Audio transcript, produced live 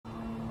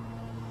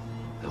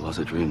was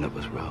a dream that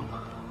was wrong.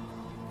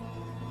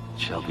 It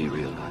shall be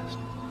realized.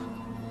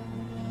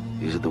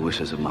 These are the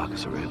wishes of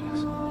Marcus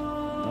Aurelius.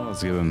 Now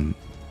let's give him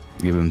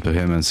to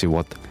him and see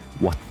what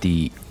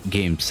the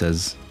game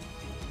says.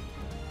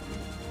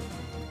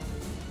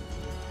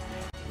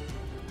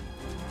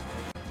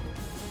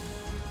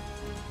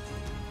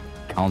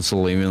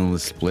 Council evenly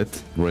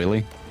split?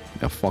 Really?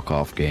 A fuck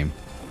off game.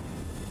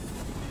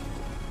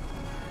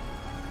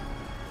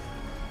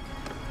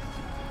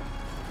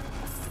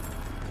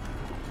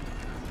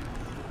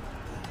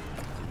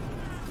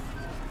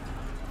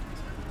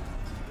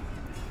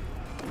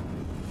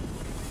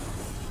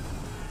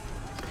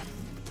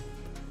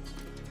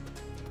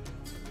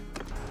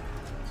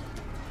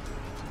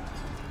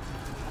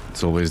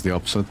 It's always the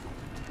opposite.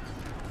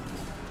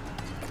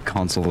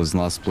 Console is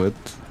not split.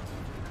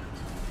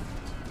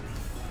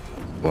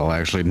 Well,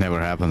 actually, it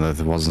never happened that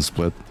it wasn't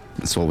split.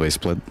 It's always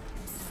split.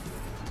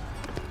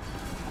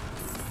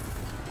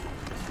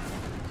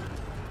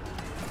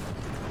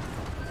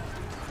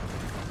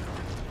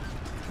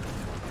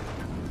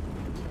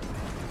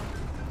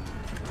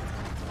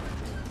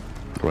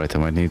 Right, I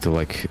might need to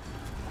like...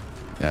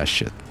 Ah,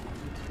 shit.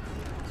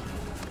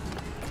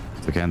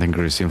 I can't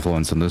increase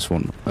influence on this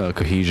one.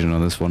 Cohesion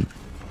on this one.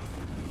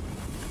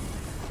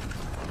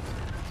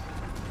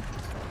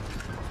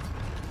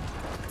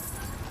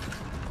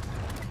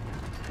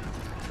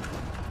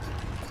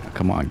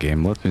 Come on,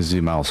 game. Let me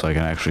zoom out so I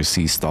can actually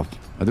see stuff.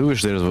 I do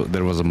wish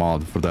there was a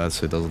mod for that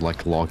so it doesn't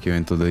like lock you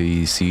into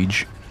the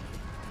siege.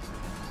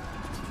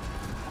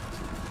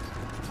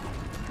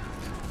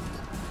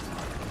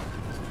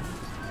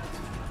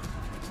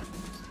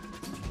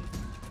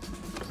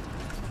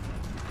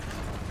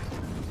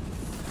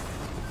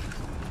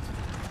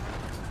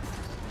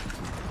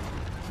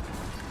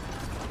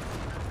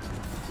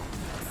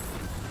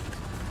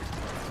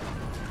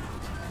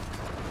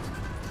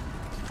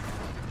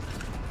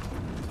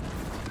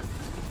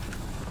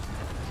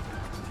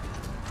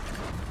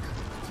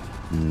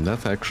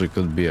 That actually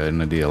could be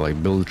an idea,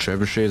 like build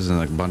trebuchets and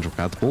like a bunch of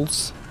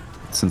catapults.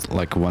 Since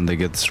like when they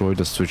get destroyed,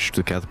 they switch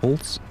to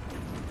catapults.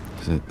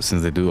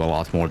 Since they do a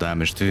lot more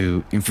damage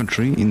to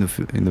infantry in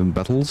the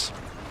battles.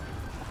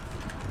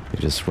 You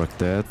just wreck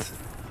that.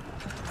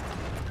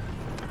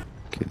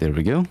 Okay, there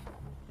we go.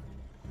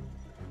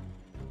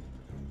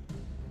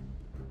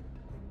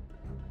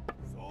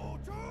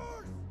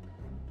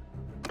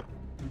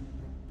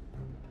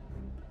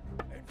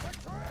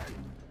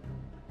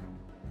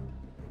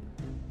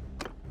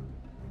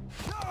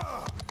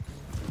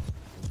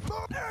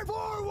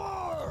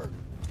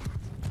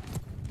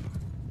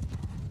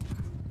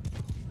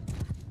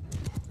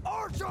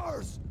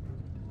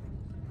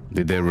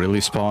 Did they really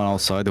spawn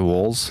outside the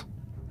walls?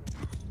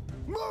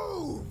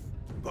 Move!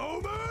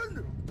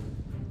 Bowman!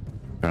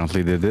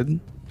 Apparently they did.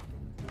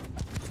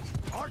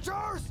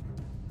 Archers!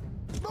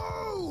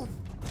 Move!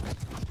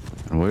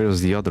 And where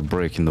is the other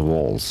break in the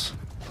walls?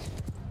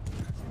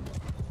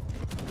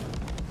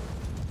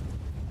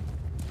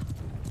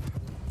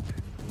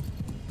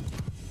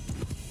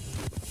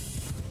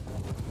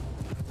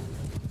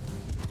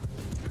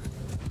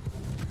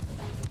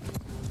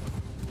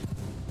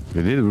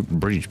 They did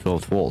breach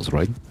both walls,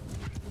 right?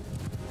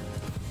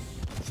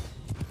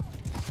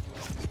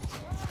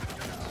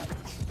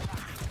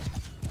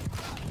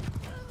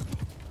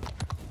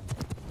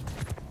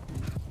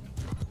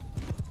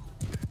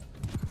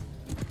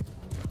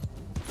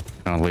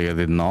 Apparently I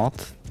did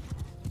not.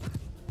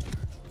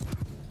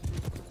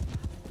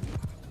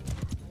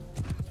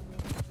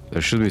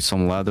 There should be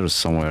some ladders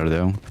somewhere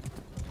though.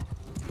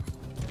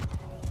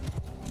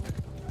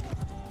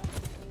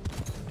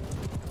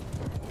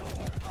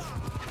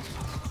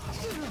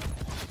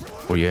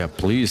 Oh yeah,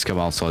 please come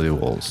outside the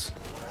walls.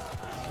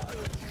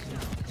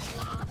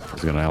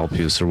 It's gonna help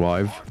you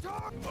survive.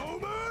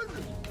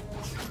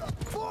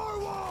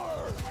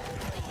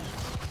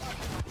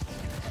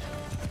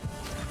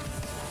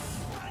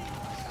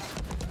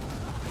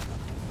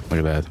 Look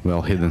at that,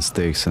 well hidden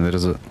stakes, and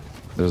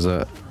there's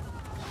a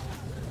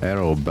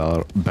arrow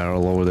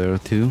barrel over there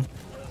too.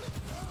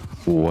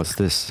 Ooh, what's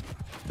this?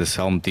 This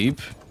helm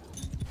deep?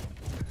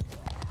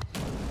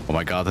 Oh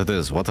my god, it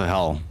is. What the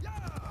hell?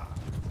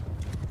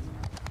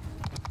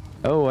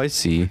 Oh, I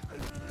see.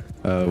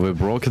 We've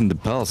broken the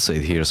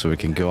palisade here so we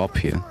can go up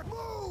here.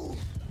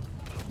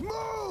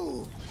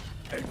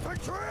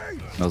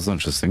 That's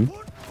interesting.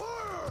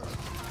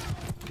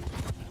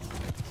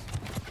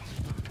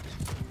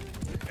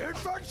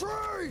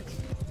 Infantry!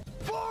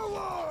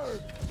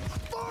 Forward!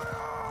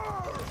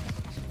 Fire!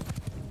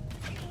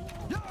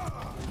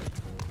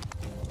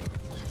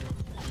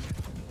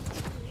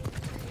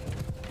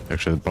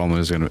 Actually, the problem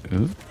is gonna...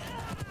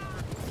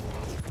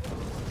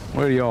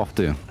 Where are you off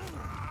to?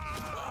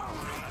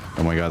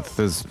 Oh my god,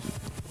 this...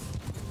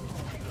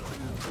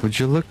 Would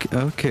you look...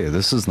 Okay,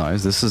 this is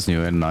nice. This is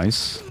new and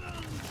nice.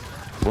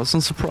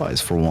 Pleasant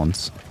surprise for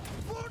once.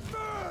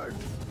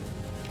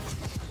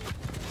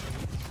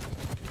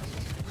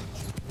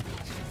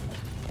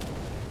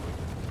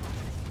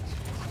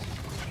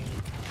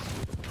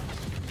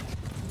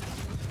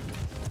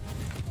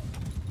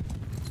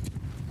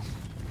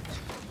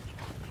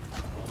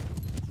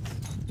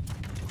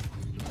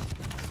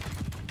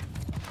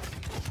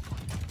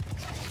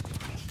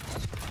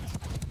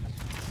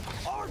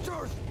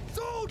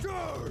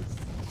 Yours!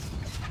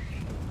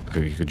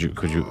 Okay,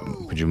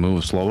 could you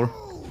move slower?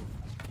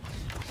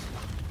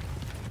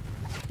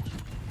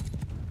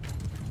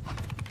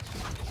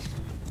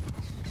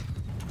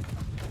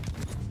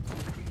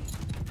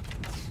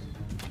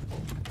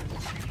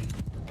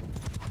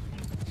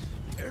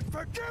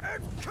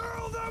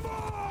 Kill them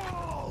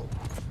all!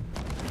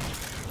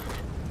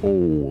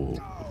 Oh,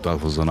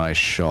 that was a nice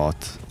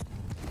shot.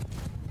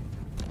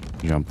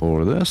 Jump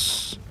over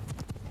this.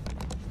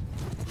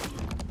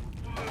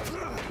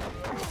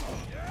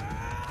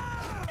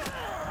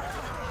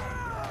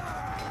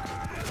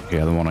 Okay,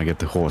 I don't want to get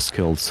the horse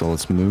killed, so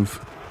let's move.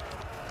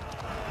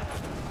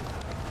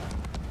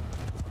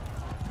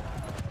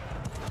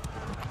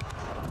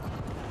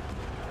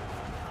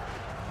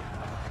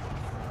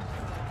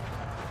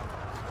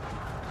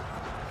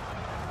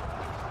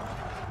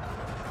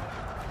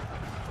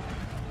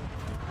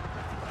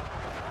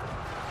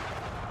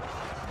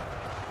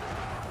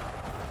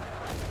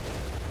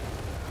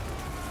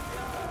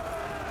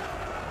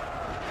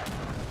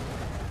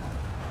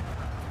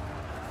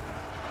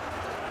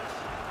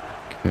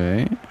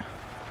 Okay.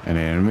 Any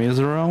enemies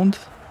around?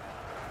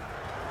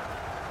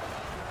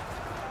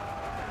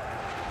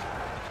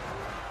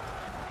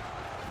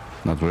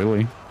 Not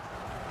really.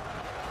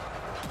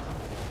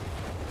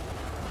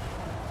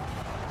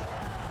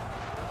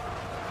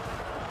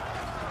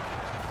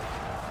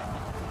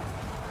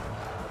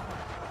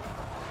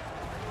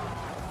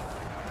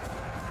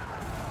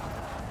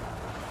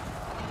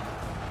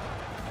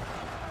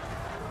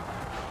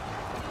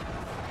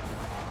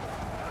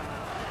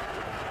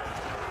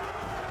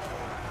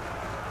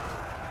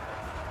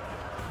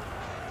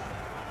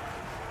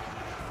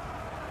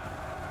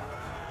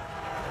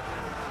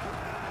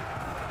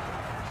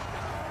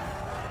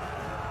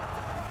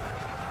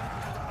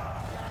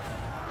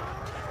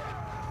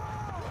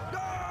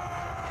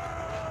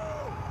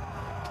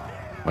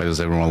 Why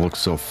does everyone look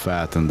so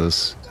fat in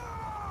this?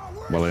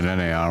 Well, in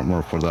any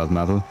armor for that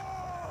matter.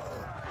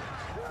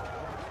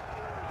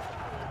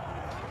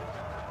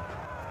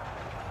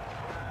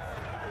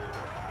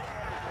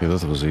 Yeah,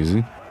 that was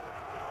easy.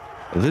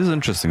 It is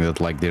interesting that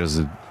like there's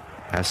a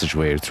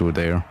passageway through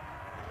there.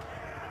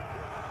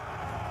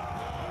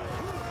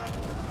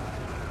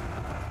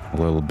 A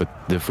little bit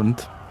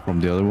different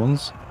from the other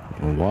ones.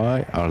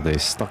 Why are they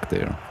stuck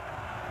there?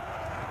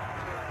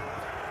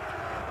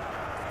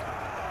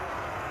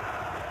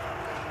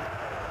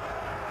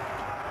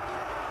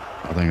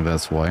 I think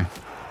that's why.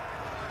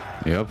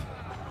 Yep.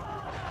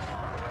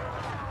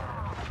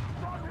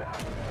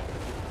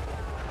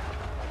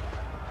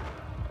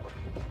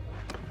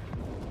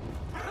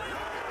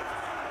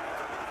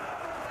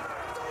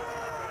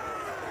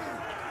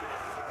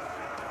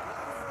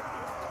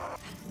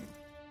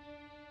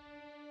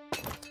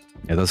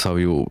 Yeah, that's how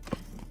you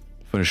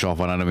finish off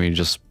an enemy,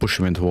 just push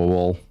him into a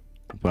wall,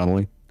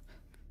 apparently.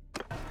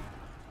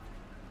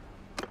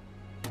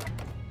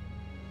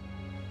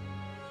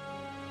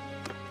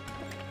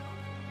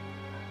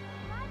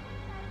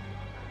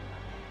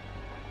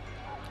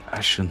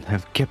 I shouldn't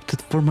have kept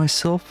it for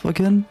myself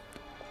again.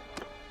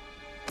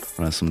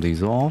 Run some of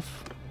these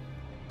off.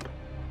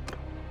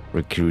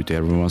 Recruit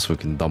everyone so we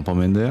can dump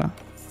them in there.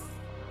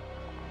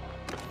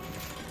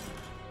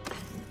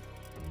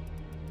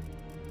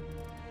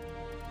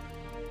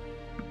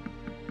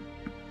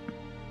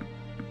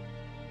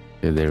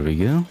 Okay, there we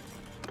go.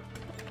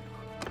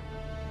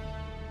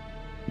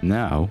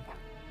 Now...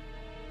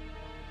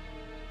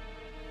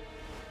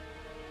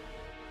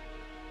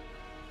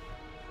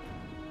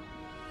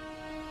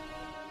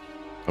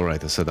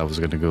 Alright, I said I was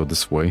gonna go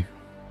this way.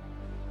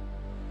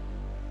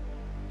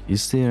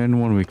 Is there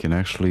anyone we can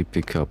actually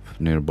pick up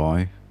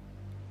nearby?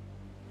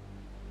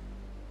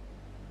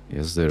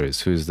 Yes, there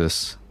is. Who is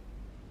this?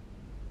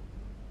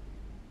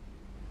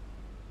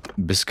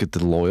 Biscuit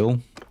the Loyal.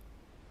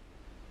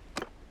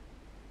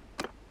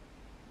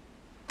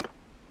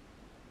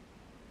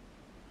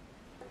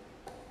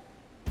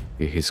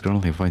 Okay, he's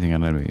currently fighting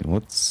an enemy.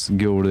 Let's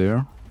go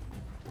there.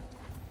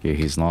 Okay,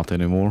 he's not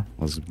anymore.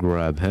 Let's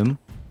grab him.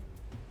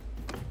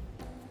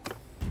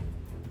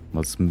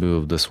 Let's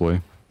move this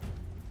way.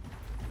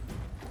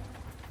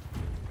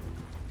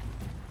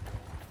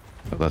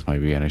 Oh, that might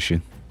be an issue.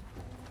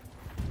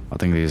 I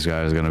think these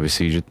guys are gonna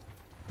besiege it.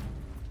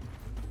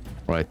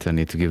 Right, I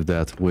need to give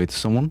that way to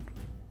someone.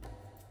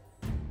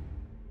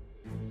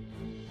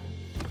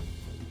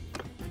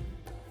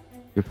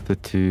 Give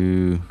it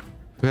to...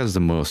 Who has the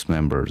most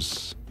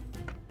members?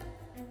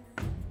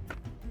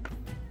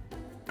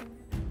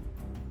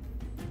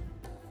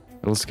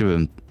 Let's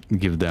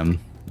give them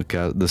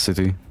the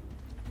city.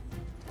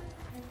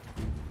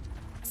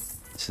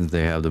 Since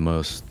they have the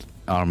most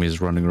armies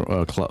running,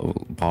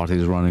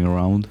 parties running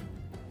around.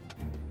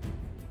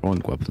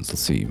 Throwing weapons,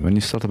 let's see. When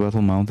you start a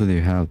battle mounted,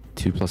 you have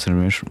 2+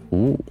 animation.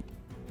 Ooh.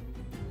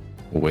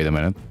 Oh, wait a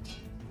minute.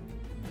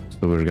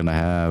 So we're gonna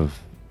have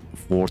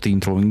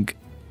 14 throwing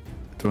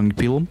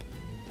pilum.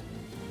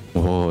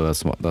 Oh,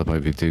 that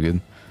might be too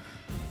good.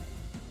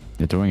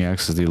 The throwing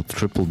axes deal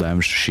triple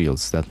damage to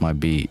shields. That might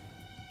be...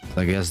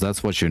 I guess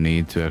that's what you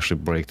need to actually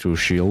break through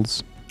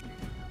shields.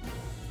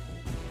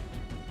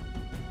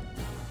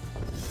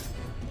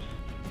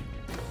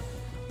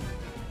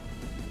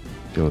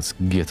 Okay, let's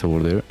get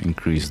over there.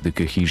 Increase the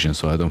cohesion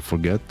so I don't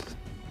forget.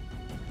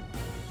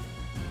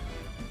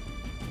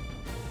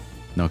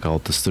 Knock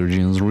out the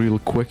sturgeons real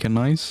quick and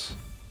nice.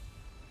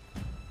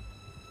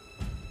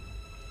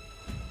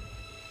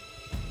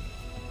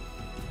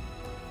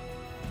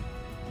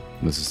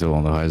 This is still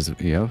on the highest,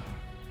 yeah.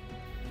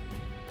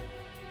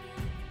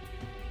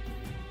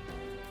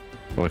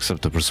 Well,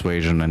 except the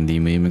persuasion and the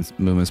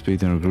movement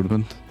speed and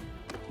recruitment.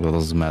 Well,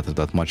 doesn't matter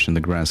that much in the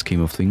grand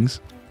scheme of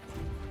things.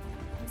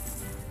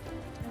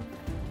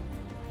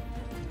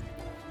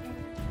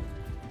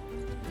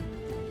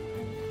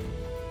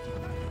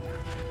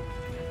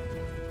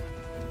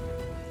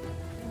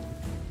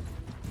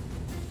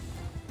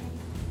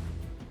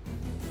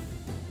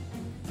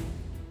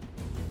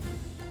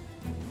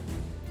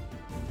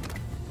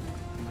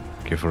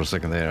 Okay, for a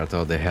second there, I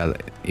thought they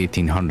had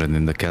 1800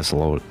 in the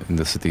castle or in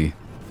the city.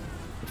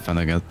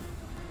 Finnegan.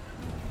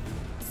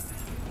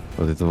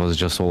 But it was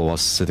just all of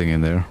us sitting in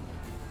there.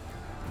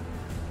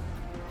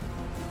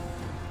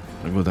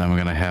 But I'm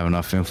gonna have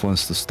enough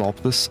influence to stop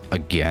this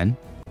again.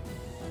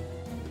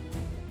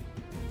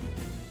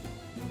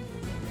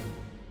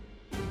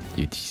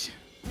 Yeah,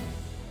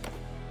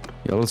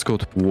 let's go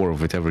to war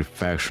with every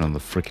faction on the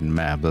freaking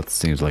map. That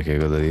seems like a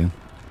good idea.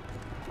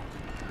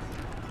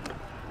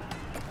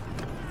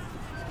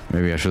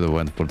 Maybe I should have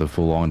went for the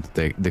full-on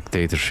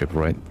dictatorship,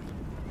 right?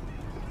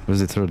 Where's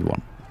the third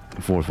one?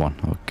 The fourth one,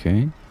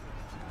 okay.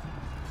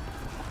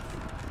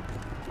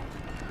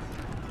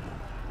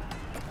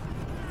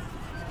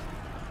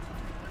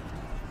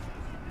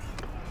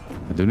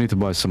 I do need to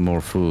buy some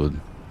more food.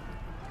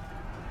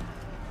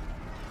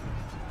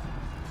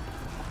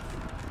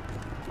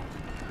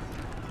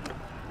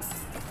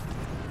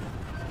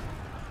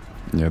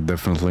 Yeah,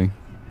 definitely.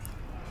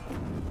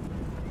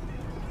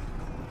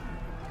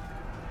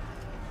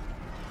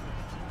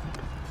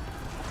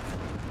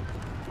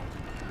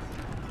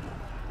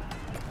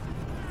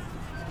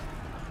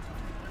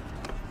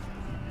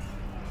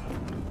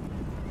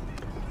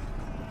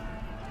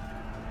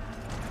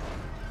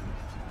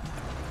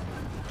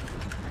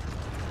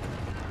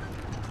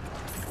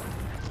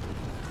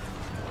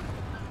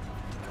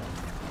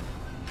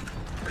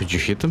 Could you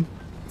hit him?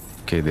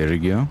 Okay, there you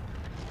go.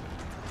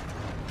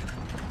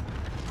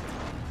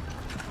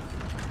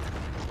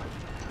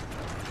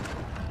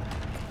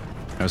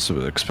 I was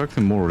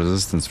expecting more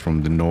resistance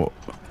from the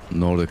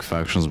Nordic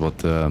factions,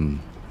 but I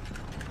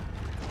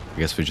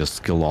guess we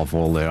just killed off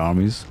all their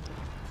armies.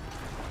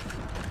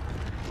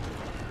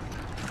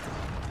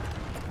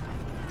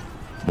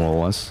 More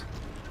or less.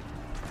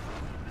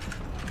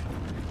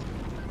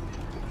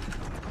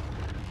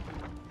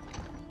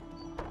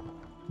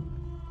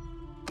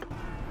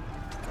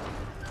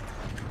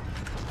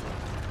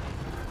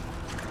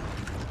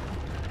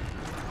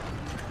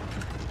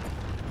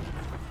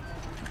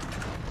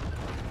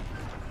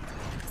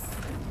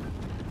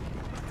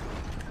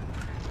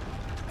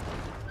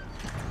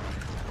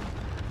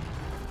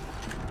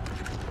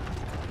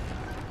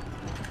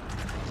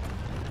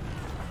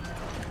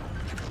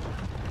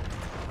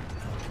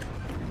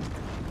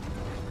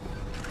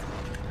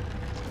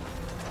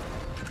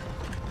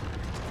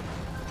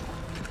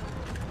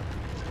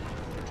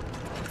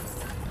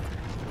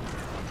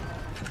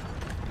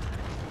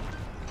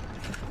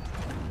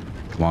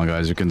 Come on,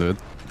 guys, you can do it.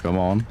 Come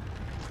on.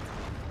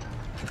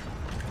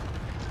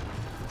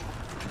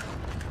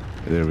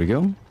 There we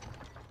go.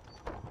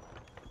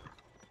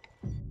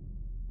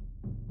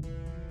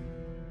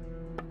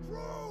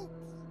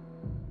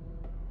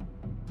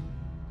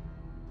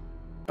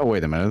 Oh,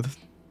 wait a minute.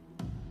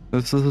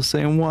 This is the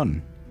same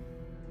one.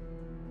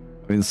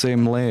 I mean,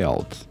 same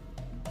layout.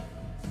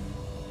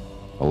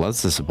 Well,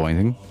 that's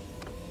disappointing.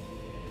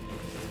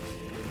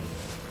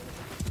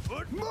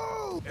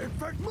 Move! In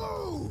fact,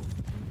 move!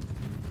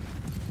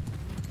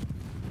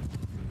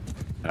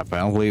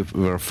 Apparently,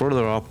 we're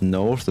further up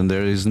north and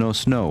there is no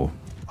snow.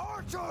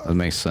 Archer! That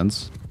makes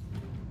sense.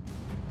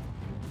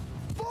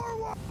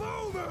 Forward!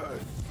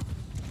 Moving!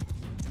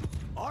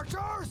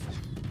 Archers!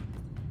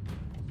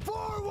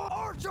 Forward!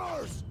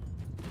 Archers!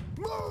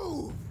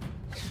 Move!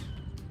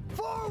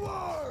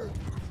 Forward!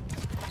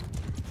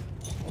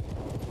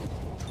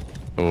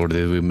 Or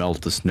did we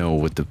melt the snow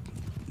with the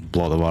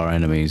blood of our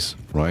enemies,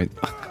 right?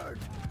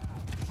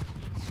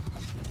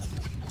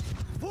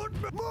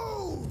 Footmen!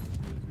 Move!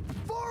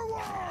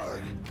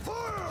 Forward!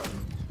 Fire!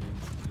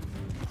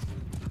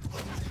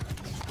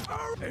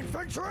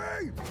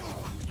 Infantry!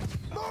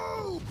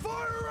 Move!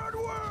 Fire at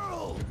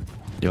will!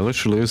 Yeah,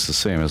 literally it's the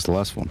same as the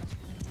last one.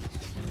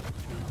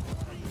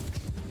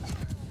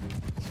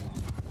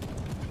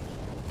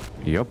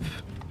 Yup.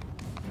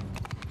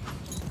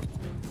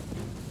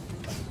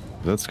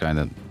 That's kind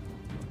of...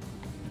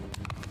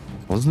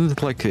 Wasn't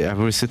it like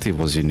every city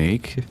was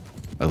unique?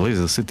 At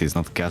least the cities,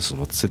 not castles,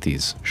 but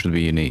cities should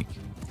be unique.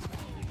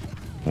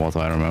 What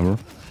I remember.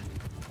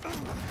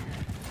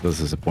 That's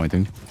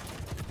disappointing.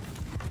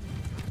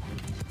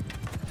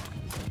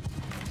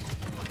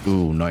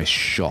 Ooh, nice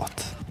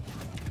shot.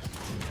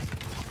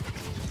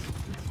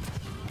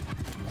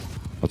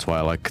 That's why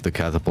I like the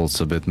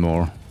catapults a bit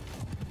more.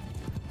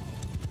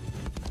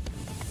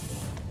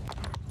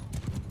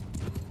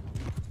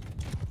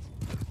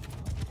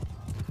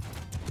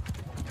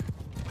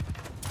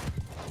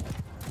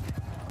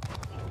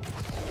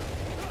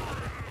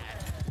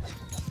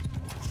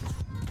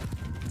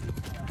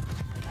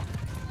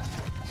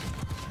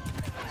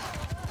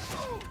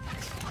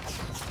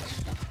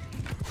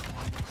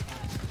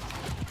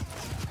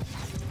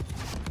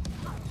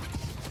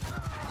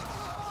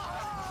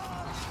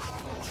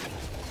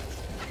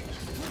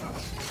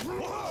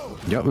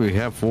 Yeah, we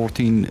have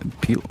 14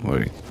 peel.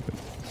 Wait,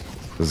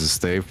 does it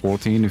stay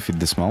 14 if you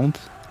dismount?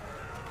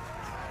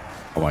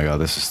 Oh my god,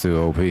 this is too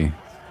OP.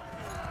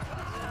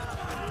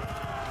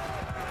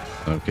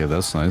 Okay,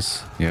 that's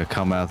nice. Yeah,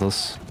 come at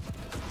us.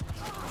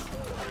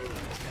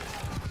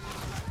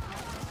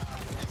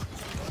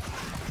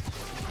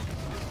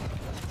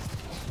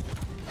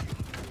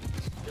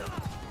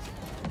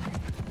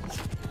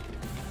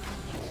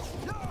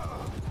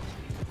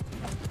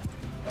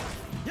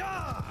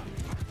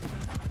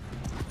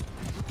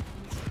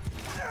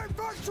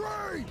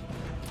 Infantry!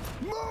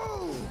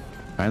 Move!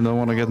 I don't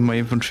want to get my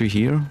infantry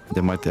here.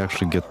 They might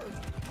actually get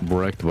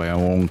wrecked by our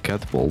own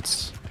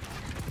catapults.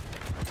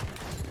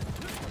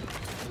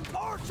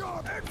 Archer!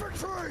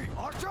 Infantry!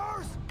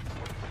 Archers!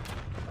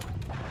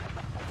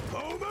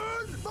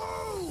 Bowman!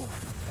 Move!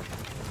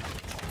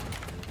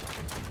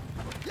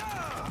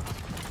 Yeah!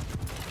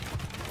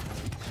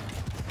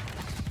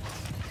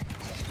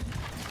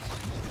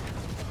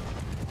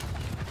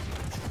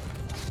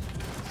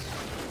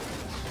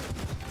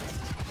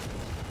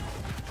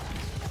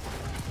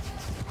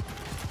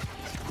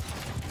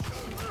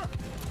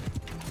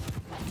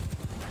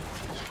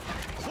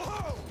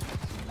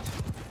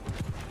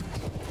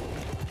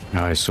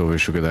 I so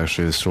wish we could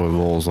actually destroy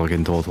walls like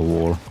in Total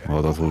War.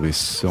 Oh, that would be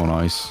so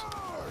nice.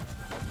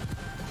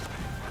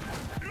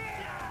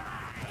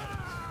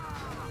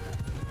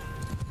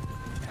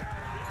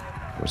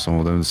 Or some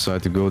of them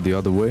decide to go the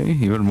other way,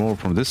 even more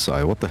from this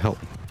side. What the hell?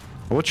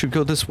 What should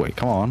go this way?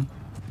 Come on.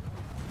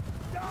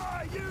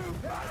 Die, you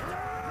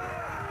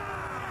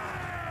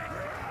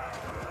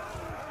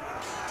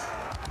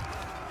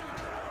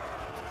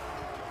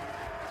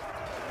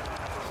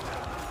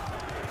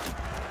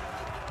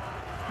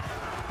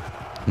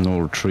No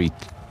retreat.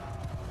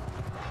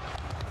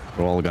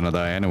 We're all gonna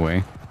die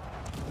anyway.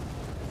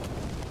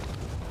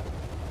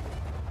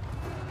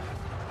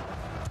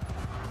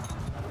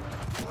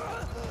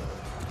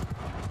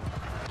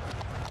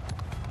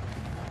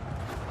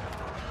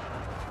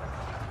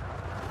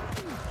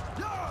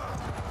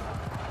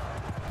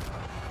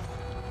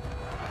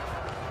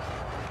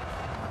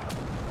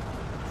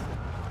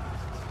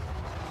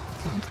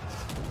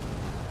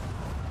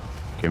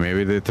 Okay,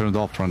 maybe they turned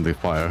off friendly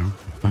fire.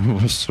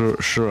 I'm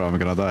sure I'm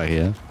gonna die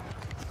here.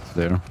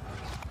 There.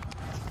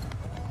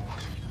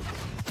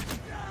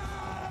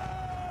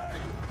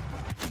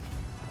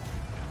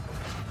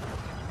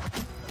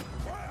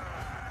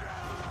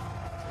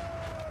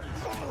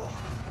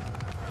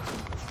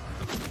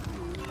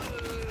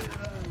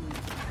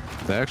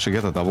 They actually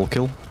get a double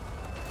kill.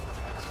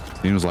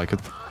 Seems like it.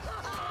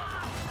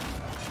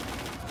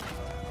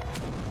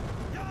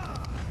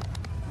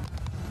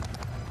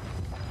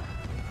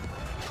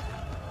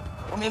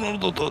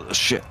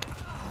 Shit.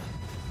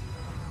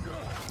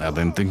 I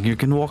didn't think you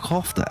can walk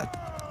off that.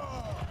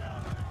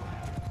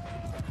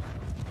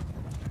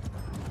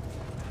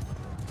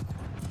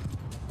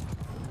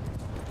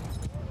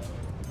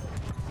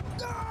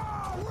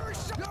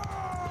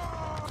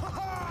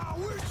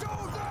 We show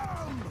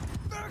them!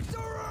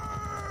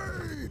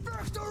 Victory!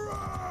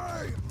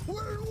 Victory!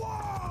 We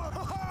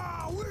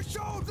won! We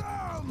show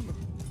them!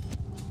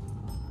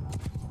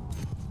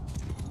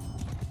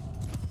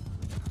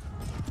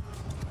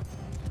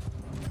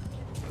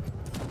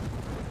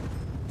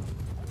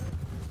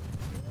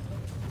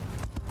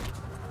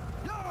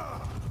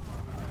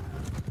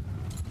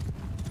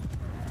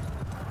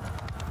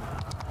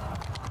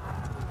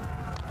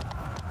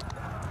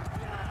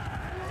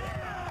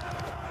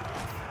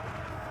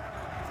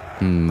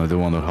 I do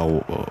wonder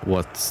how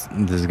what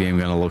this game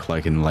gonna look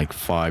like in like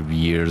 5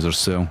 years or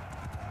so.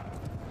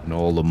 And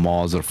all the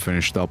mods are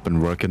finished up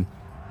and working.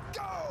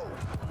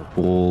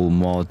 All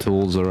mod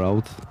tools are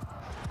out.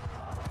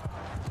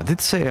 I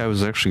did say I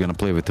was actually gonna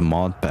play with the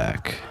mod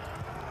pack.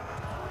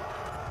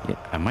 Yeah,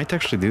 I might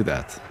actually do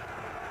that.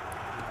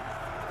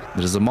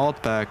 There's a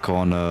mod pack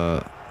on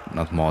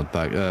not mod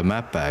pack,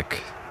 map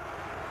pack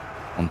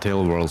on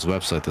Tailworld's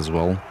website as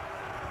well.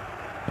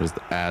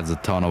 Adds a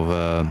ton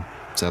of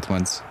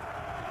settlements.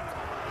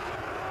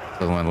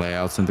 Settlement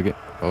layouts into the game.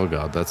 Oh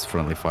god, that's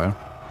friendly fire.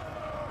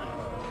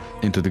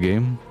 Into the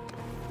game.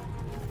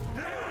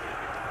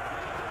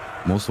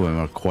 Most of them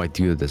are quite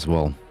good as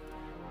well.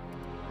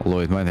 Although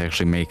it might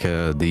actually make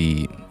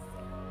the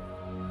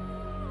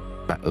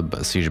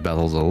siege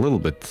battles a little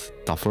bit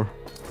tougher.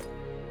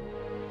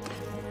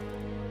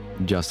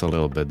 Just a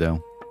little bit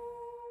though.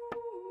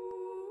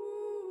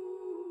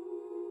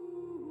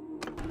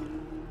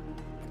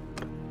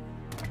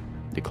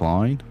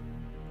 Decline.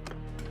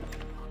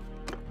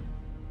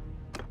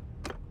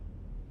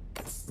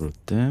 Root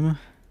them.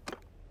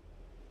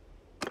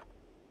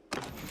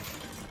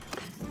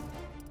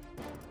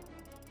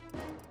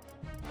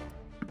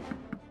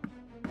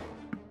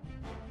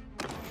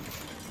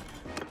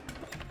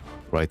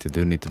 Right, I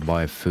do need to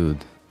buy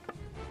food.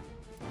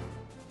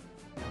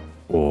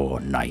 Oh,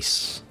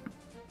 nice.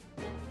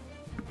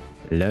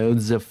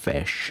 Loads of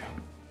fish.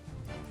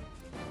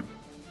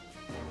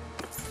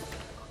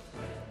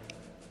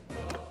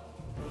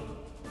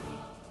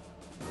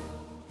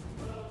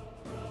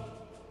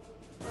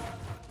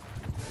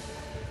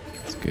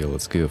 Okay,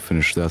 let's go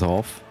finish that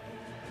off.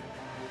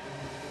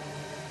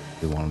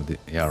 We want to,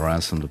 yeah,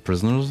 ransom the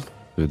prisoners.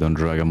 We don't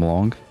drag them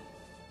along.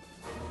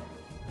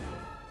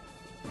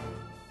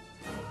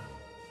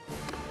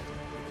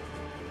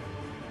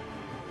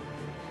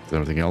 Is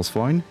everything else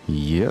fine?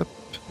 Yep.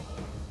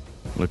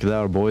 Look at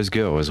our boys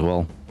go as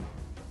well.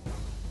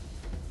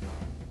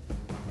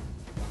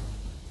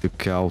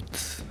 Took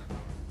out...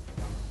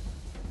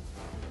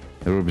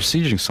 They were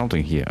besieging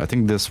something here. I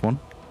think this one.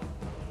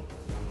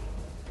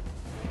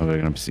 Oh, they're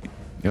gonna besiege.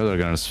 Yeah, they're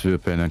gonna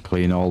swoop in and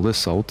clean all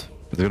this out.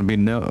 There's gonna be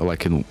no,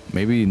 like,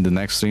 maybe in the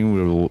next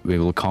stream we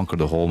will conquer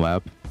the whole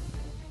map.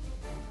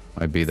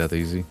 Might be that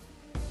easy.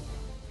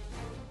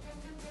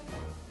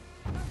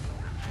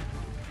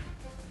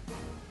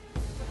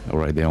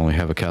 Alright, they only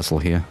have a castle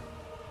here.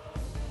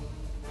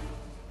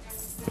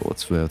 So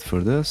let's wait for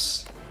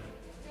this.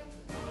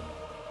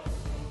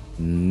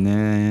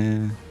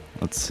 Nah,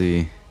 let's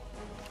see.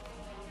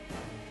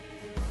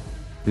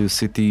 2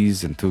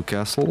 cities and 2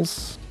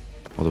 castles.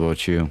 What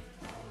about you?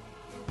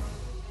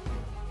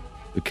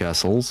 2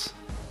 castles.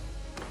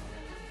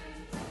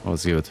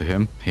 Let's give it to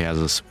him. He has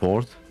a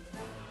support.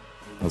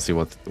 Let's see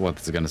what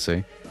it's gonna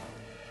say.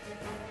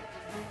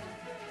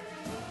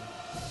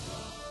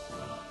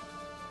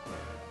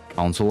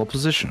 Council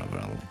opposition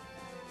available.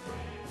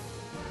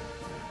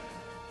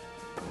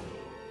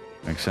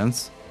 Makes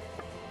sense.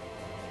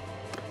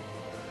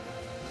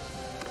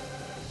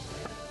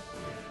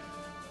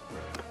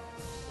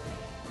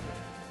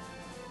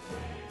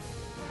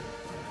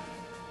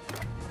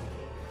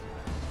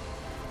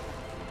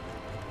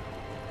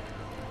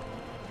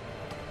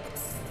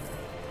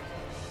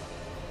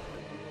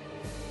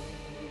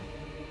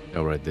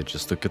 Alright, they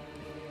just took it.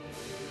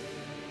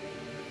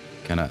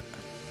 Can I...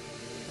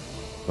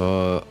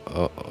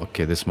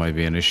 okay, this might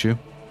be an issue.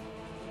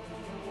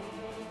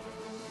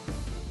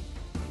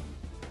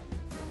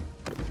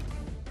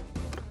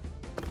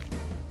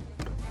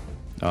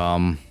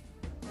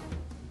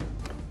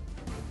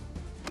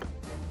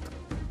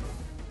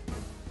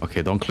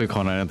 Okay, don't click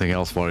on anything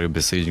else while you're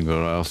besieging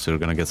or else you're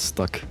gonna get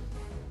stuck.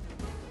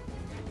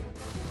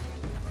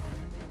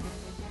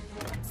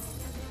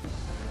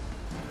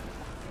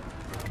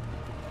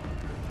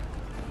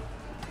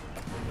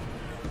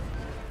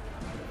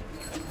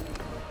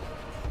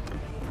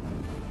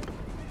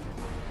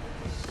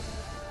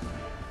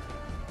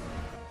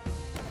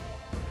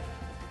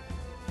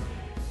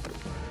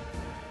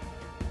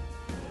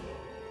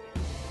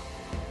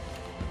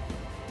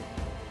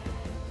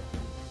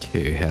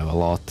 Okay, you have a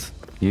lot.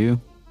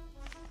 You.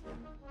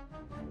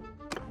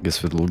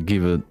 Guess we'll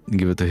give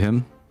it to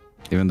him.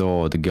 Even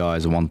though the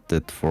guys want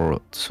it for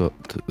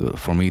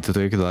me to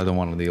take it, I don't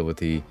want to deal with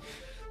the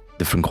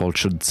different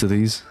cultured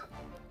cities.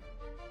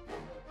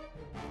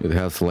 You'd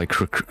have to like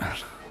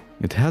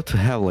you'd have to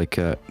have like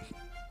a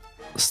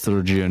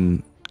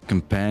Sturgian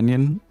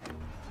companion,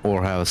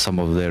 or have some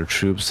of their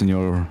troops in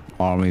your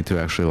army to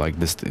actually like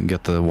this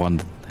get the one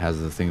that has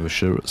the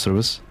distinguished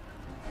service,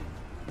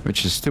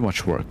 which is too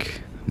much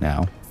work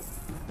now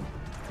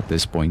at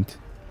this point.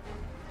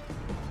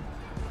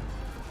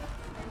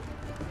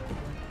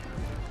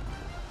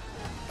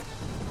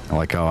 I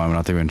like how I'm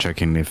not even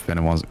checking if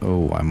anyone's...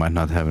 Oh, I might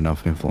not have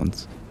enough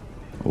influence.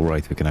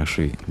 Alright, we can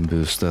actually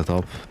boost that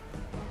up.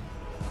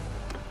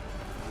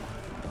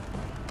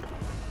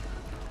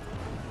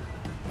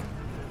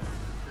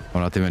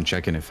 I'm not even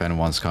checking if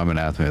anyone's coming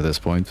at me at this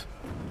point.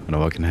 I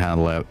know I can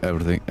handle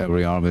everything,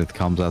 every army that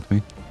comes at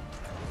me.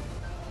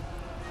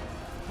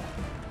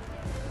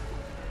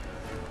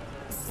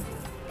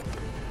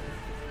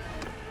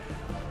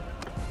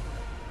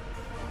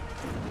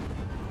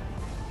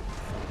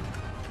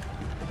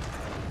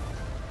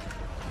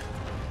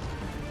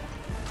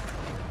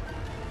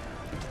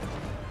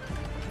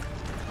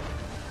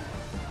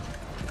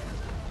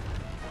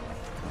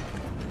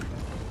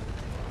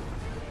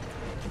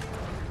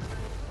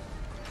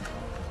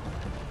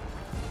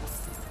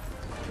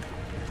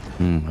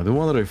 I do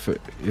wonder if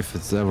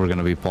it's ever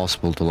gonna be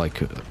possible to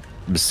like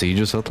besiege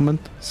a settlement,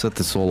 set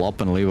this all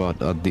up, and leave out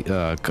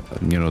the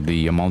you know,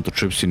 the amount of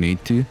troops you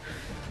need to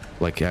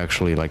like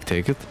actually like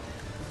take it,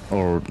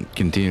 or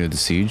continue the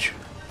siege.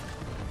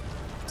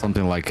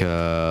 Something like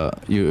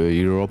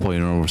Europa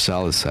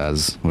Universalis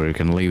has, where you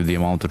can leave the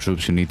amount of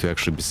troops you need to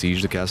actually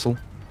besiege the castle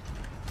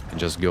and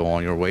just go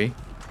on your way.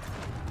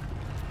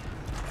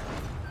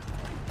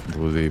 It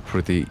would be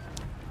pretty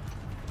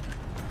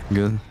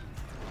good.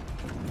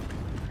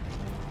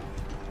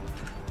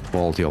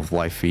 Quality of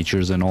life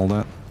features and all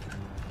that.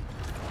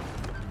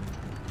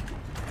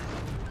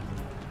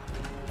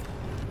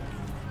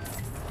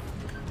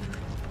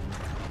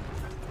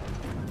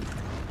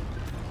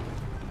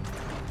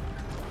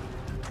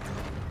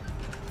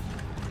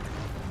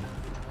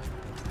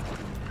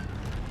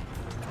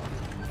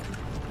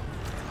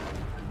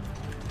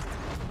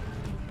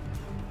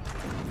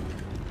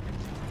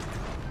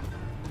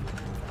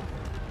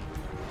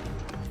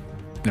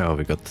 No,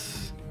 we got...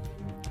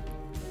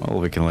 Well,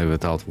 we can live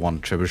without one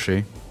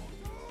trebuchet.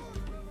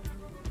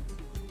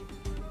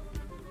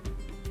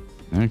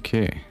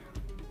 Okay.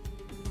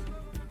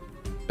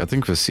 I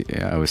think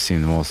we've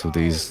seen most of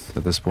these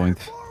at this point.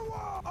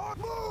 Forward!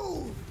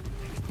 Move!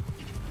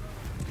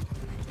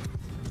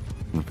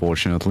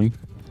 Unfortunately.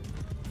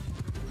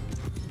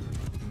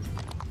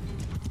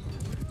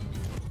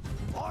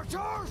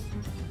 Archers!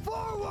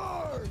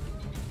 Forward!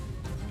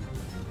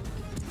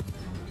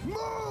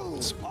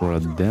 Move!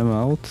 Spread them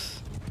out.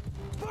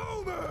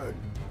 Moving!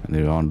 And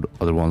there are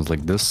other ones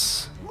like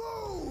this.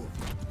 Move!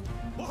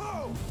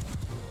 Whoa!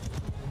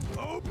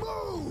 Oh,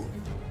 move!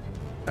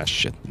 Ah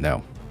shit,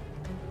 no.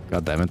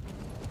 God damn it.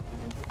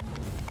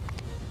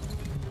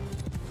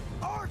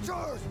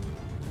 Archers!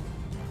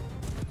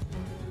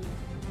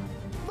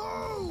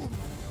 Move!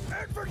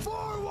 Infantry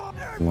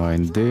forward!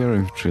 Line there,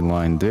 infantry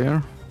line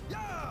there.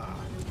 Yeah!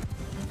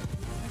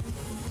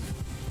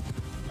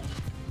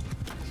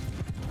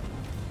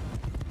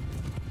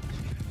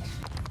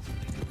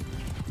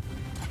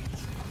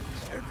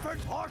 Infantry!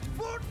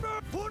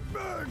 Footmen!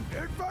 Footmen!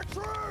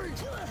 Infantry!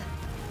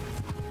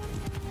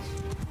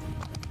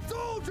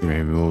 Soldiers!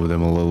 Maybe move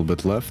them a little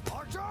bit left.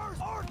 Archers!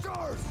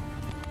 Archers!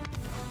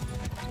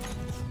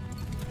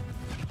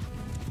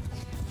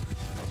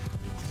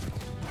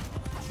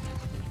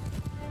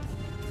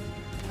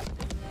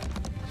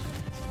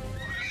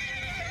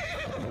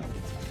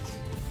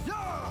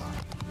 Yeah!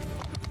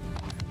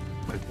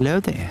 Hello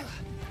there.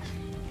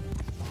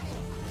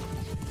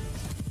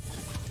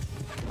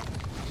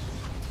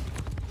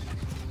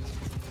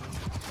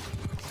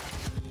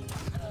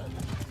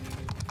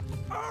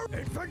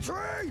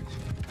 Infantry!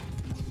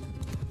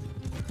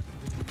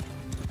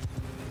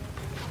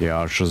 The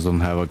archers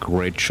don't have a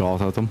great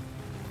shot at them.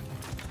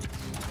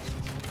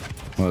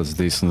 Well, it's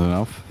decent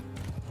enough.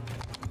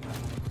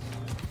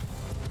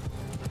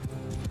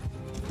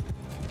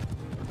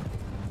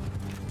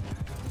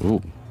 Ooh.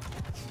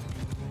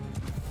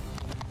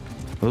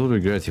 A little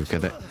regret you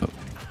can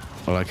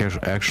like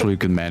actually you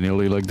can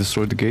manually like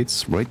destroy the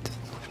gates, right?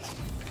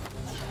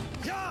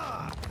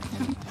 Yeah!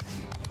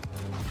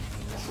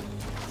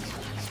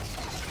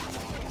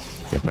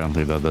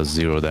 Apparently that does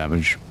 0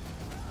 damage.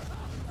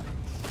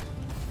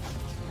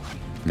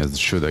 As it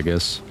should, I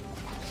guess.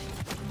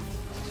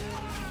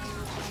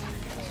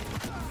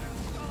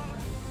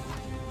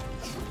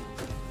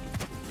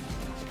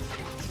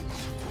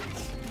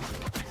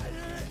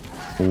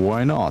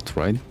 Why not,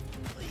 right?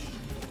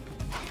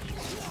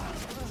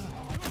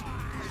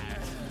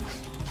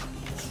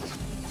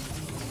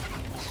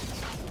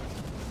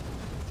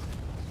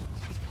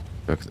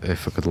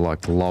 If I could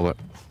like love it.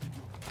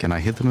 Can I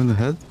hit him in the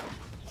head?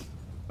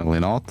 Probably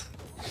not.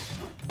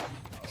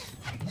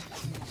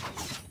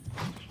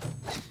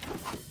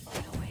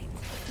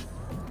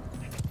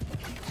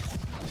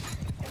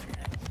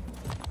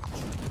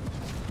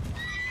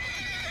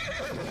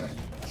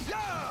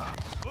 Yeah!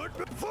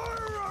 Footmen!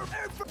 Fire!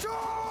 Infantry!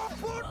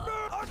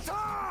 Footmen!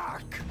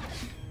 Attack!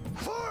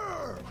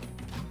 Fire!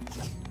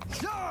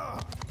 Yeah!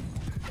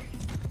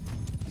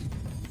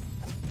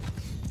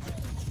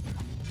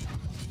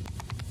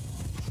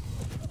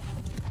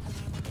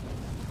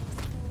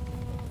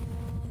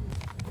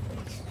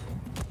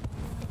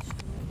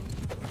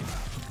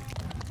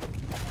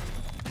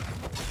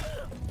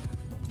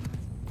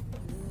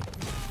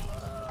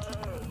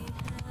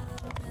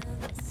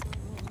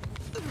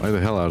 Why the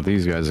hell are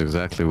these guys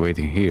exactly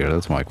waiting here?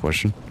 That's my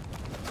question.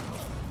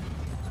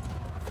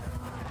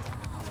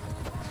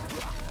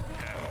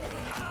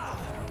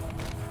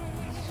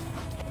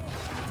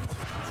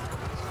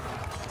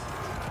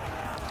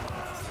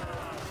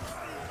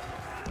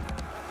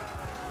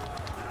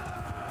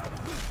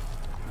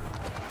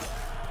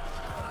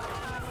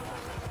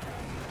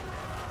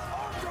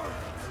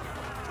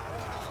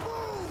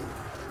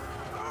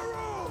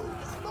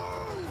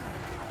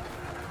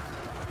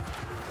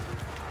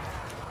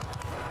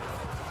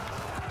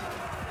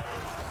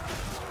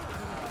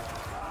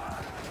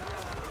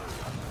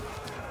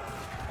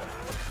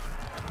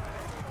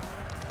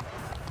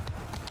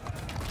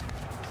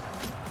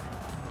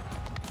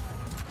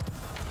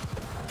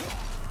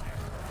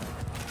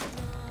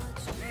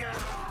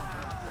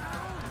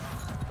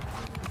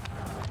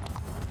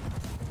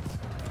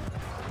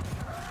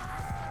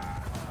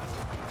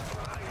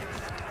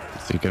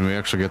 So can we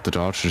actually get the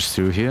archers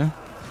through here?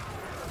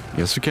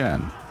 Yes, we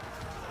can.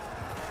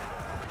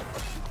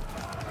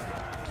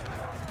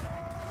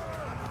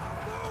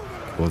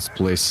 Let's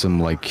place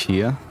them like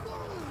here.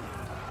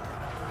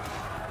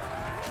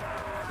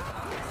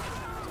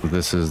 So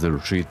this is the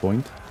retreat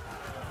point.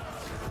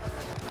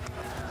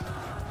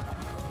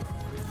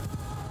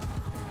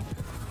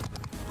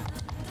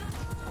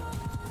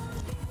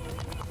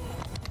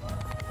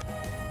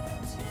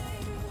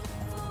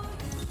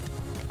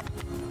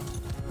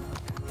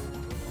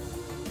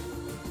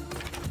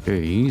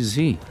 Okay,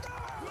 easy.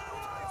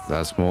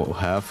 That's more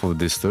half of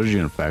the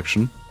Sturgeon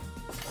faction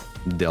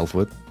dealt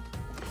with.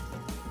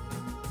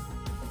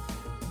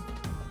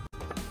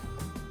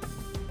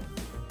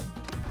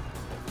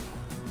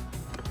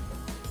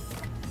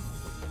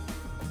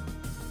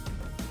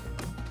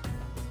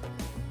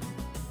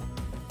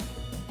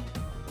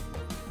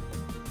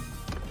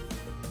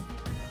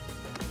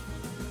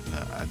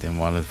 I didn't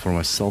want it for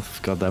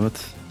myself, god damn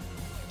it.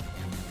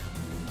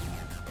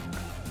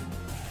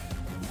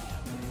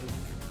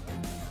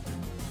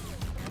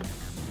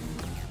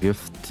 We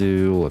have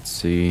to, let's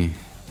see.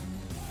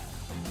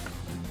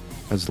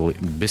 That's the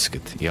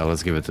biscuit. Yeah,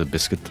 let's give it a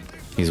biscuit.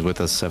 He's with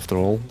us after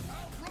all.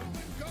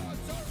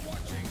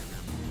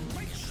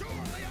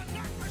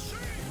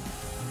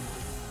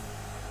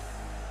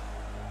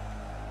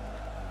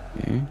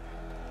 Okay.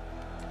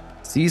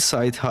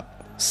 Seaside.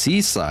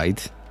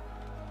 Seaside.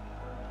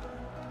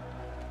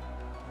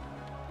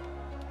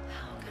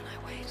 How can I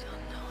wait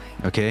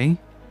unknowing? Okay.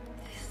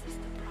 This is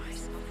the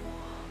price of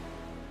war.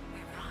 We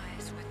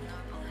rise with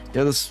noble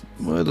Yeah, that's,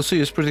 well, the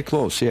sea is pretty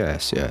close.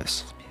 Yes,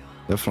 yes,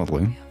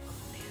 definitely.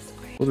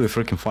 Would be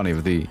freaking funny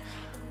if the,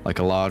 like,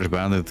 a large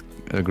bandit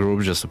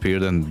group just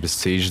appeared and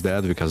besieged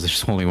that because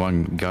there's only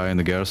one guy in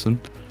the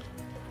garrison.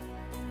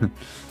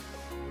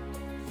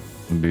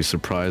 Would be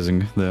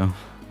surprising though.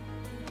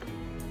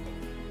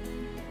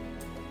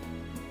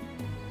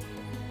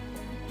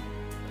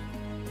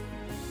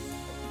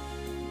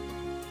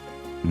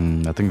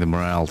 I think the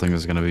morale thing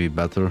is gonna be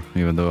better,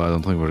 even though I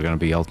don't think we're gonna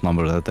be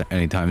outnumbered at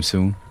anytime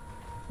soon.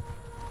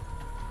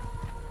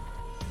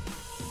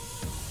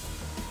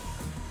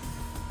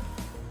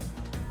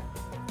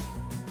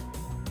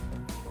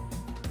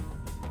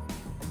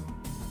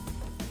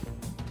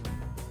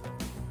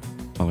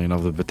 Funnily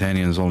enough, the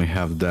Battanians only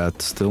have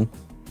that still.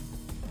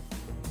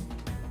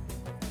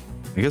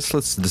 I guess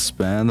let's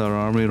disband our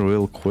army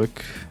real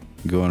quick,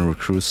 go and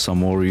recruit some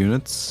more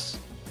units,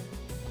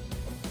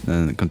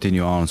 and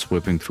continue on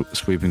sweeping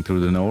through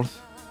the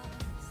north.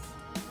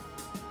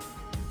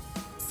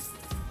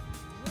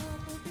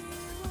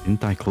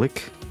 Didn't I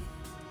click?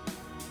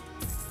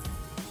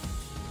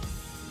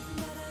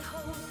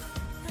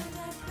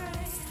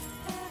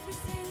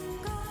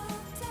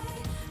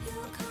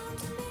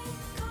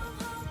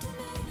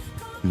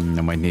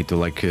 I might need to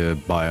like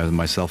buy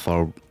myself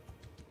our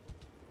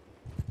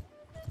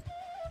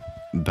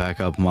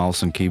backup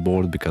mouse and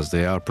keyboard because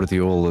they are pretty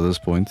old at this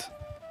point.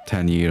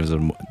 10 years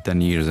or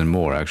 10 years and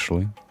more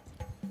actually.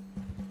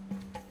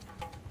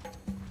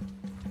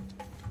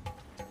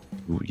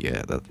 Ooh,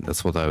 yeah,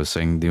 that's what I was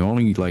saying. The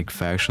only like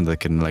faction that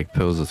can like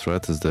pose a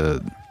threat is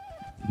the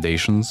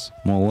Dacians,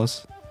 more or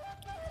less.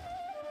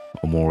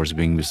 Or more is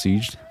being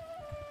besieged.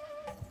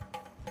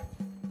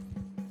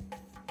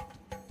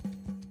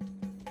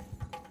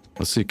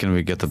 Let's see, can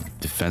we get a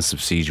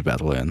defensive siege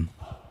battle in?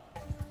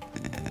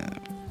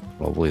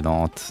 Probably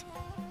not.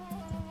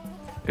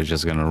 They're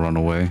just gonna run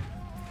away.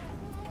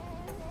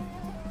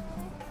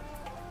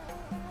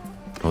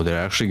 Oh,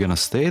 they're actually gonna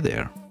stay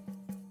there.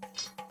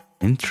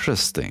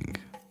 Interesting.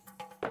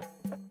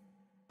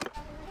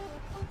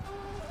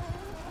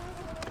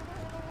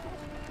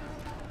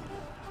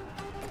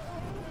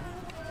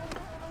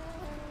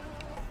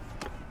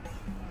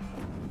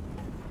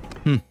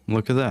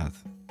 Look at that.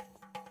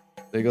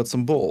 They got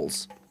some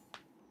balls.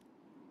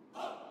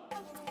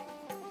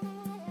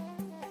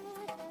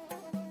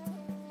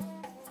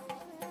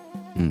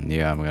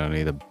 Yeah, I'm gonna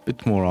need a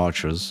bit more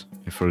archers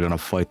if we're gonna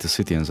fight the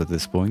Scythians at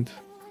this point.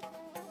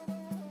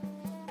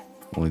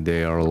 Only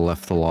they are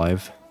left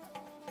alive.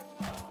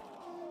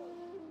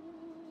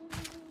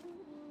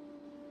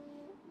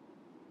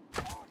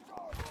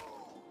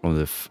 From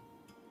the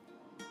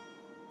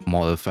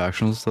modded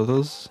factions, that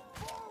is.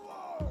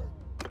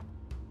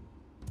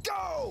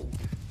 Go!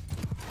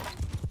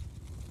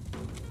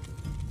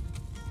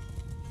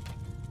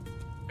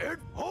 And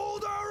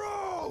hold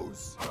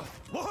arrows!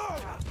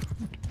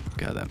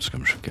 Goddamn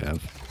skirmisher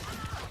cav.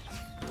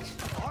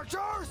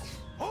 Archers,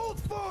 hold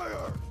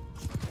fire!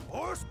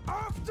 Horse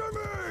after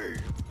me!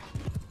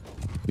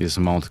 He's a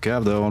mounted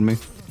cav though on me.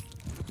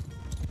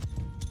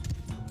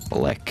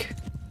 Black.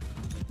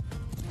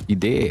 He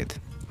did.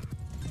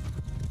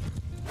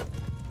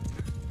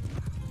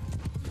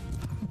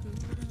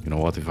 You know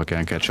what? If I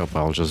can't catch up,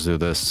 I'll just do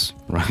this,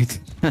 right?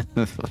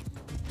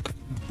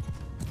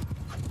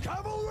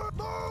 Cavalry,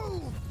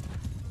 move!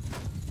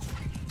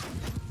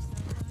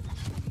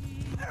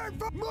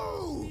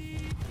 Move!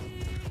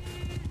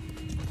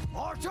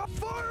 Archer,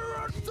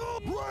 fire and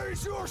stop!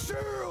 Raise your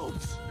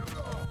shields!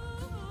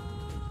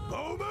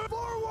 Moving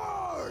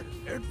forward!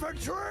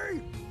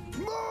 Infantry,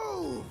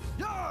 move!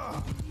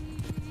 Yeah!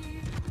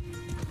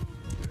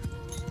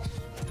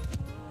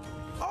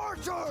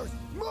 Archers,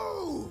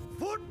 move!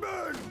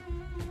 Footmen,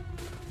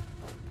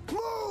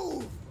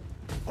 move!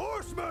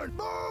 Horsemen,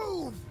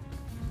 move!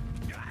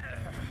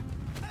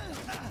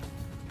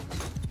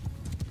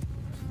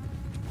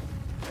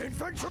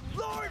 Infantry,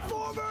 line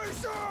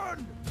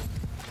formation!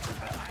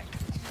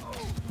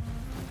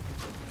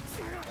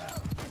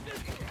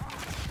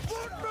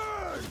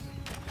 Footmen!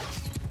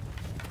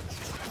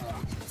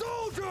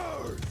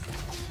 Soldiers!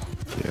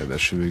 Yeah, that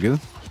should be good.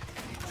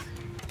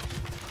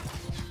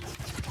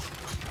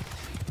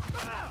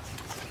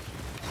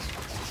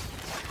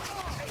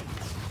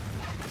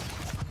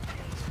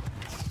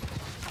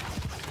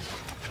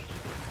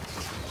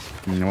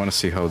 I want to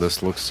see how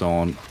this looks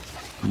on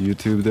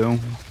YouTube though,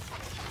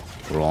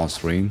 or on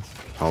stream,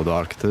 how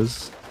dark it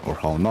is. or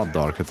how not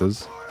dark it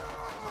is.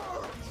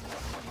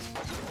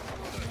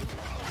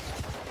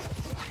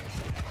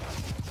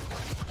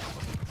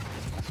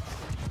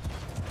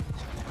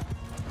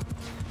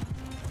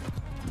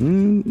 I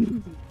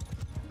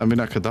mean,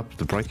 I could up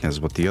the brightness,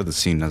 but the other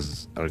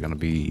scenes are gonna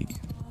be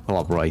a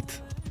lot bright.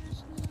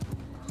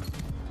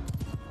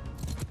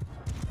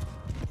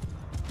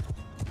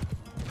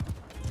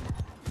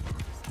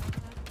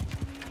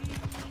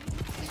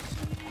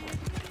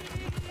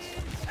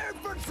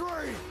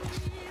 Infantry!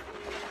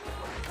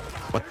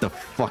 What the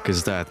fuck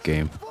is that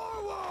game?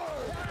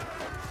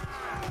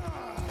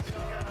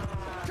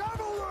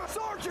 Cavalry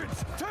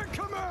sergeants, take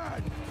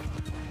command!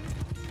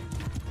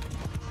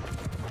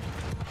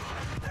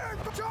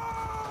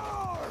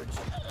 Charge!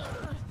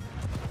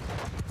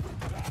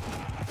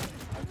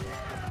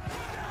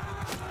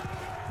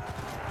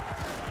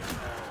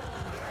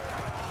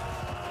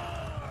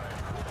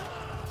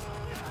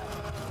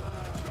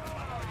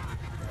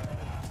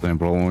 Same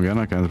problem again,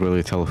 I can't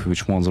really tell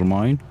which ones are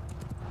mine.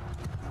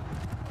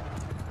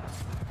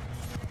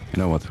 You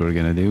know what we're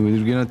gonna do?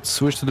 We're gonna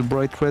switch to the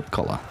bright red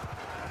color.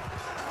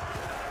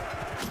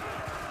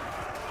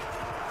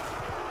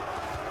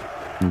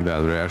 Look at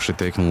that, we're actually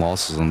taking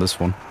losses on this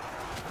one.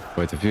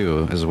 Quite a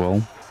few as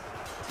well.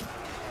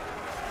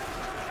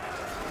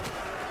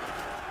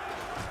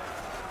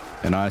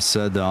 And I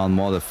said the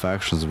unmodded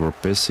factions were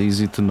piss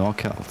easy to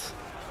knock out.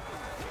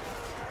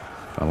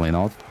 Probably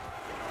not.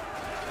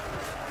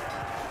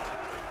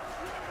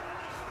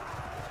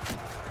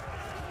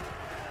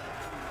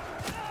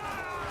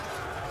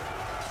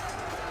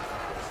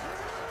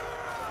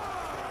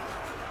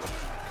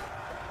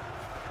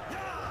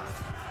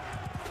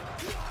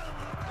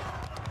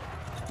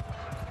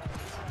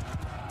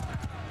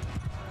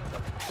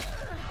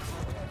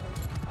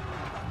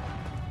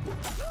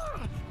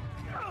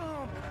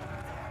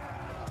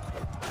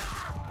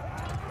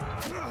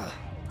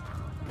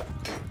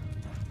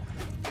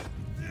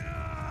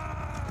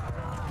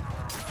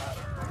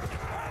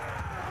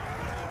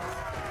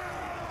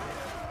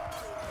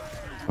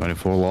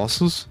 Four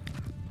losses.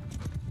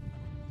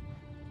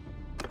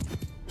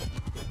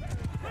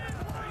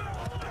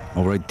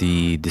 Alright,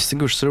 the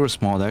distinguished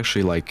service mod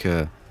actually like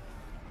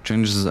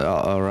changes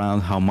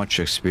around how much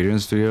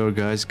experience do your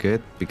guys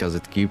get, because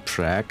it keeps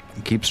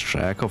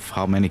track of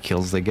how many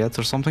kills they get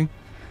or something.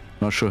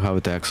 Not sure how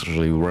it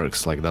actually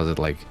works. Like, does it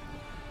like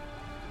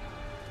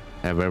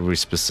have every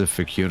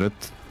specific unit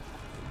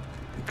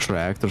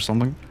tracked or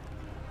something?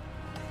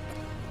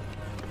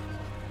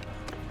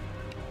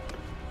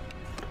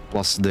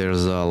 Plus,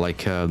 there's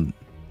like a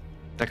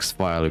text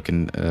file you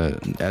can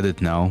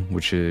edit now,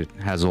 which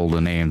has all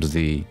the names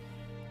the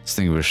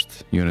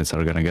distinguished units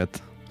are gonna get,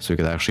 so you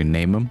can actually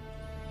name them.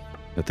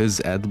 It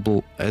is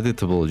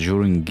editable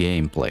during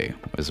gameplay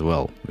as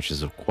well, which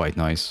is quite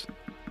nice.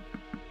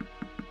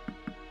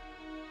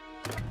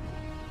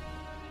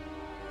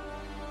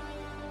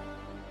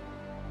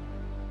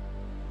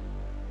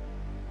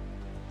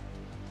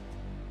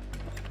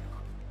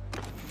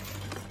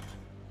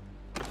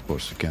 Of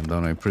course, we can't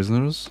donate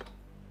prisoners.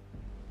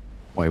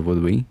 Why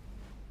would we?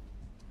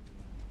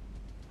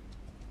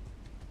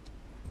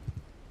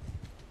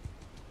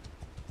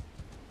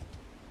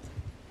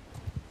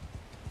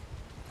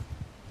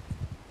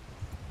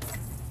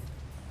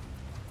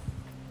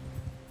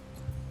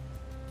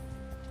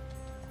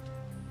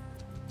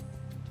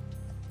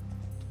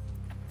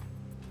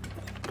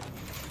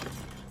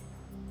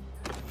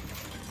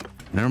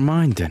 Never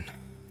mind then.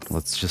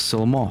 Let's just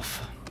sell them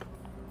off.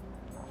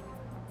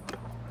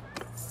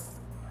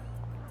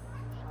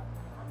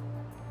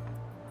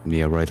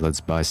 Yeah, right,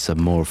 let's buy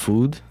some more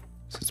food,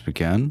 since we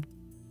can.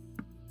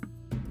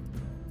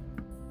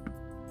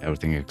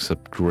 Everything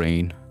except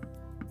grain.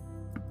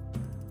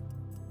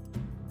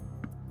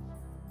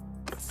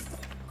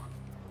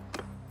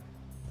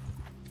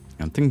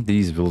 I think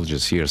these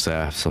villages here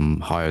have some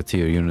higher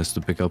tier units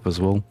to pick up as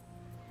well.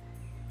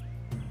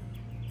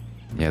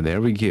 Yeah,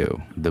 there we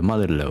go. The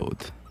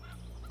Bannerlord.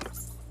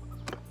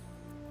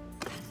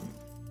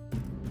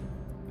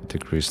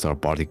 Decreased our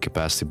party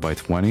capacity by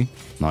 20.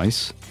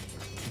 Nice.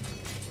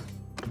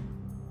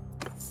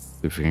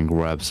 If we can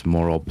grab some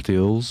more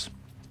optials.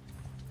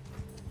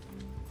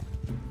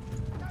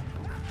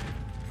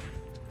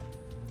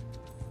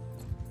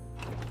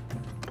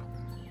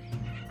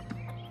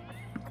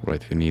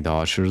 Right, we need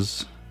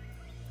archers.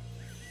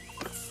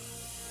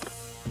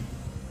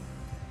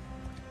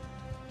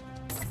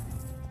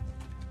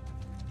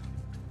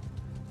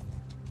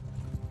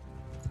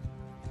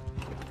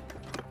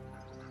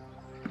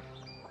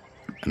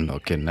 And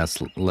okay,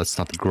 let's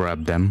not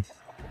grab them.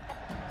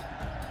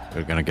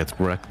 We're gonna get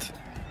wrecked.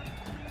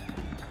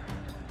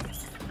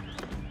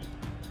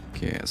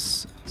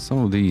 Yes, some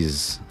of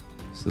these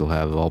still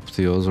have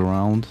optios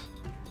around.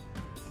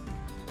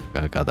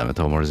 God damn it,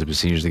 Omar is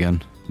besieged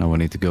again. Now we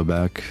need to go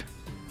back.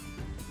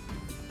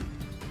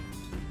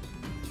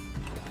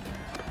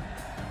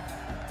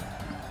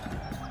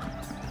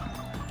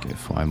 Okay,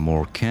 5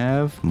 more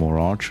cav, more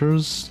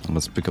archers. And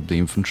let's pick up the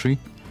infantry.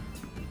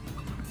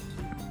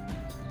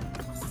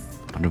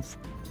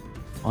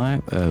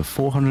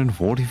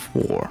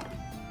 444.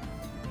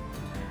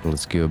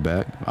 Let's go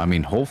back. I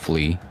mean,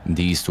 hopefully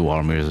these two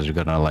armies are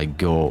gonna like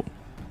go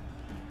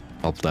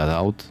help that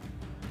out.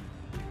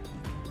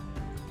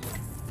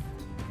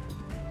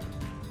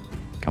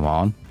 Come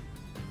on.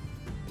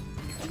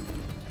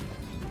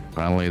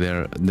 Apparently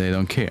they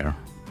don't care.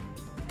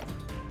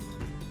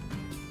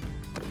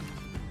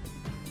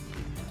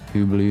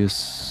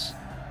 Publius.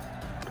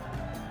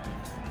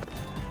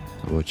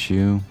 How about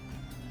you?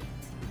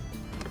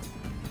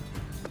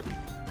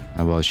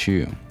 How about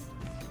you?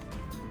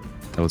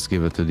 Let's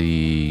give it to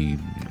the...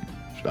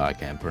 I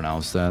can't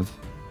pronounce that.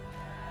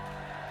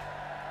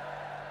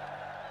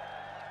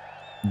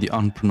 The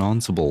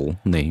unpronounceable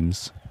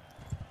names.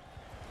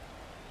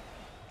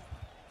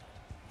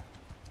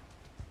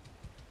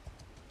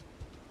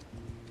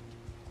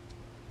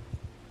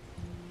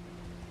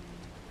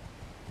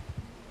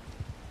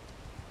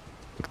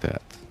 Look at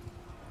that.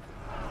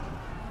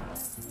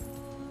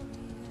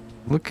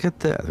 Look at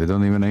that. We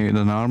don't even need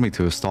an army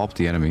to stop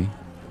the enemy,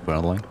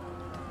 apparently.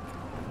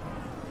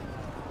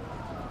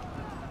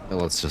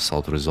 Let's just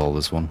auto-resolve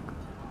this one.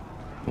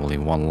 Only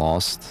one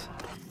lost.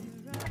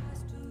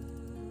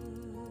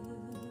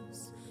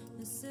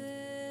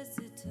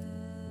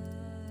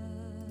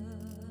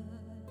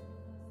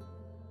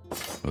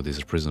 Oh, these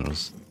are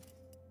prisoners.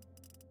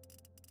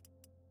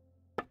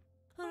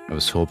 I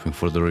was hoping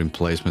for the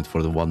replacement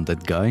for the one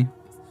dead guy.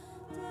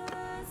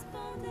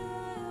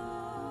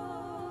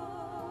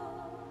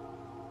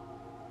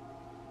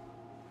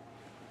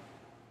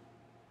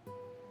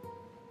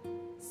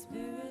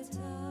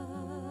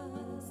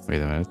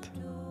 Wait a minute.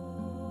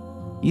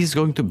 He's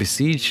going to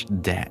besiege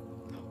that.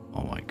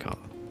 Oh my god.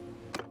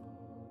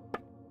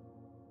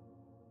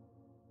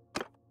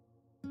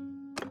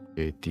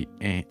 Okay, the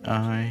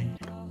AI.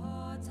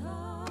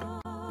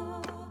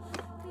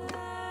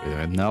 Wait a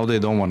minute. Now they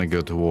don't want to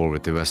go to war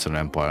with the Western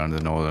Empire and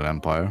the Northern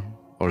Empire.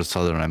 Or the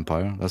Southern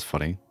Empire. That's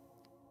funny.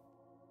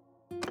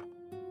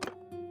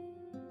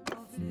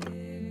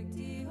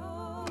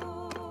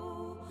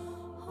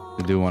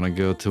 They do want to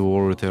go to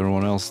war with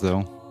everyone else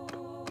though.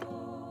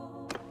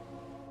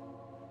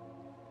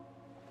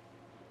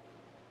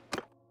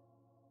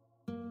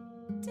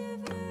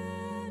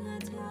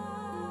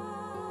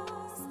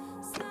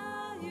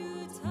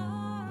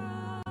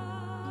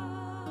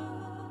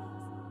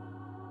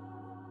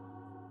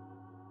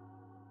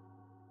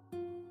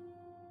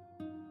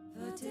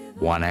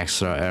 One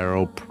extra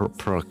arrow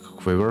per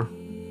quiver?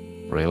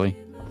 Really?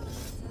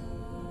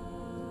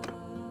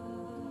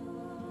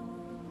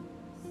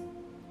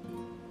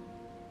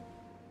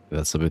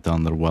 That's a bit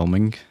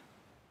underwhelming.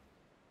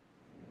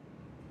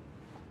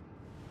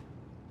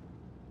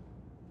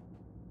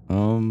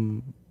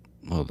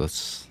 Well,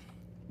 that's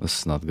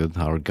not good.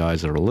 Our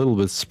guys are a little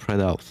bit spread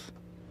out.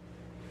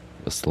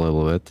 Just a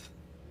little bit.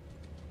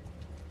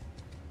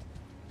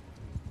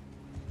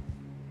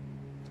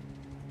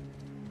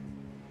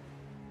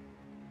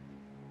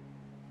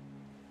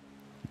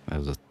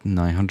 There's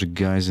 900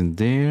 guys in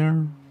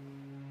there.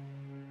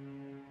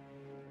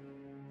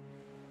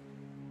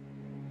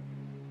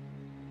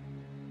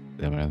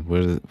 Damn it,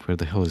 where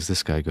the hell is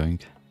this guy going?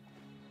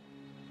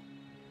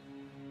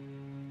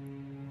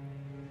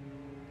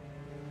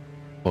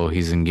 Oh,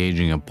 he's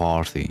engaging a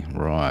party,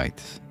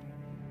 right.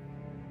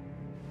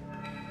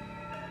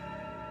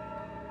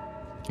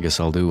 I guess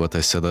I'll do what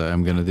I said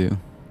I'm gonna do.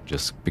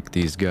 Just pick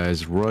these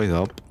guys right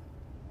up.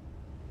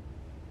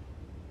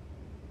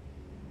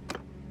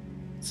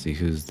 See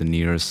who's the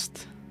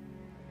nearest.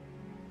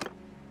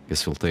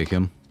 Guess we'll take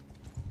him.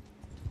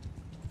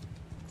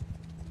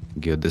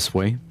 Go this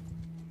way.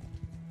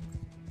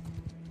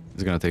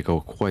 It's gonna take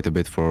quite a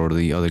bit for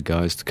the other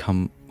guys to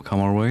come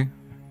our way.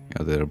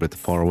 Yeah, they're a bit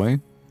far away.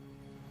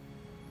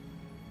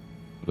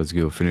 Let's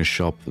go finish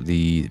up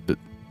the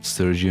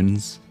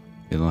Sturgeons.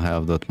 They don't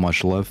have that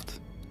much left.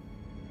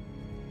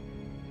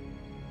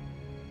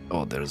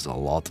 Oh, there's a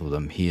lot of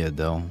them here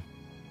though.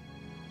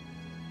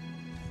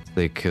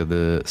 Take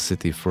the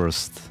city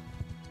first.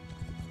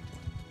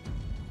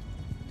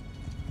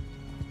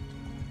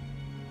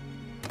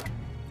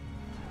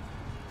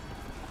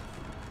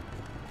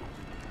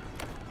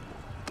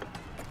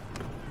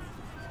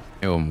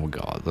 Oh my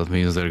god, that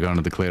means they're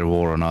gonna declare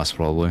war on us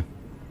probably.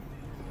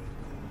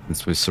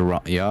 Since we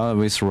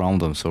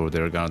surround them, so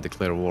they're gonna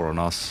declare war on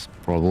us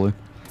probably.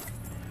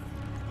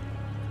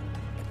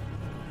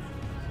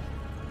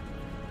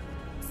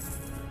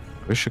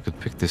 Wish I could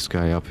pick this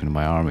guy up in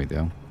my army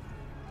though.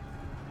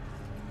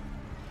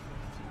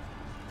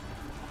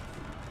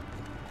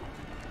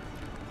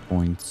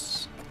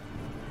 Points.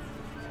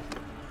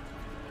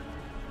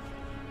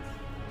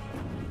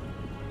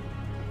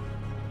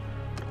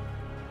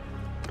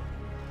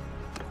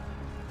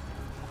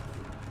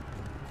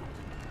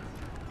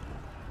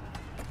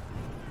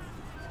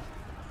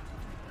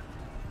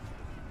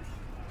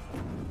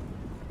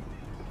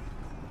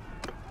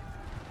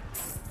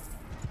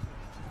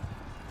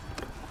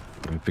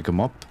 Can we pick him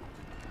up?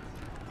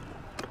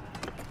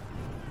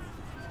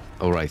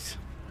 Alright.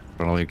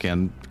 Probably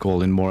can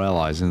call in more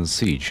allies in the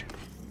siege.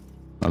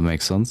 That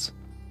makes sense.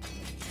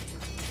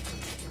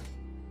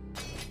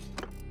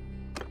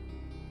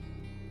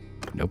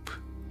 Nope.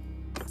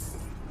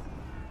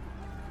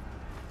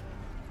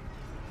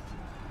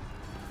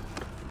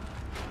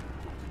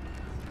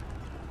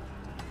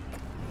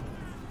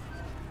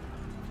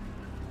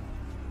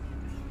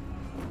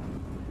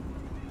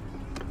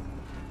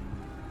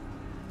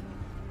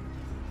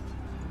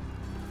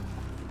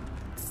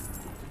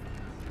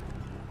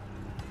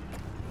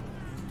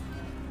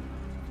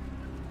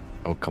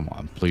 Oh, come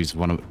on, please,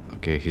 one of...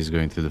 Okay, he's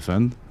going to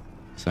defend.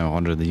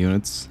 700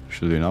 units,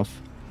 should be enough.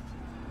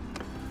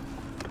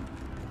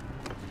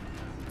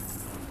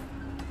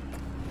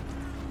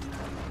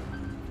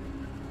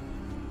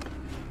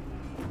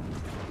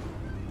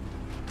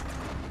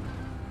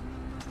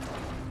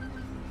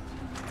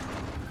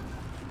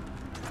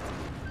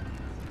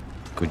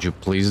 Could you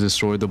please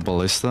destroy the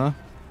ballista?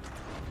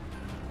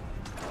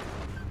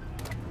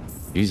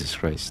 Jesus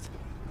Christ.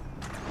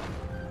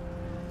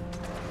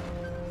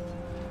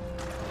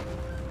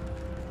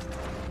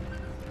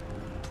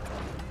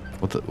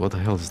 What the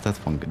hell is that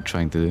one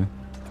trying to do?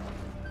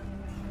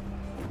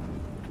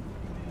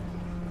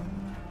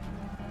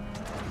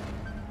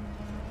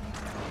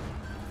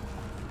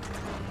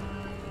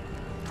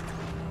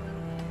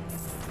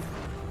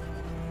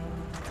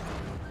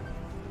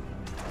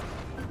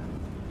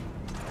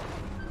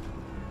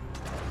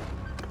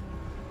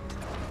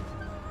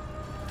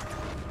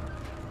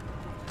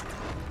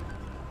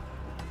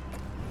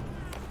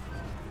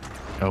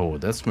 Oh,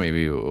 that's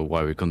maybe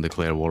why we couldn't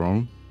declare war on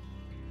him.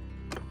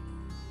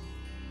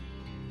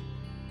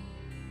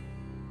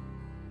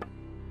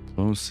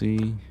 So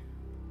see.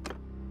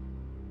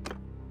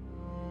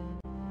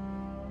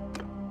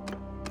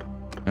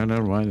 Oh,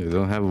 never mind, we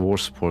don't have war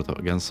support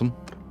against them.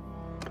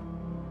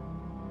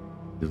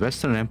 The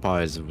Western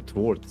Empire is at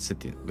war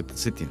with the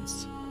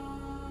Scythians.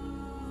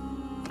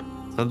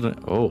 Suddenly,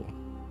 oh,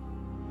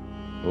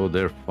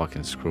 they're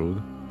fucking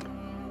screwed.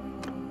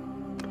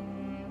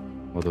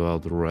 What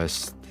about the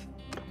rest?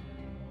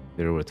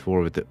 They're at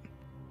war with the...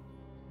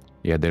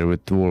 Yeah, they're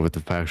at war with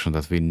the faction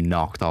that we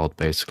knocked out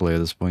basically at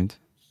this point.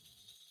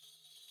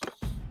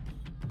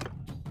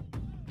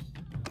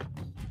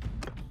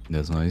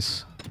 That's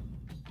nice.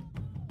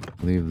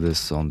 Leave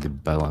this on the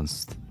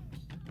balanced.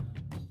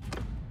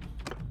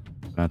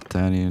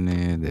 Battalion,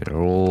 they're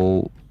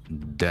all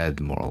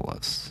dead more or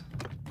less.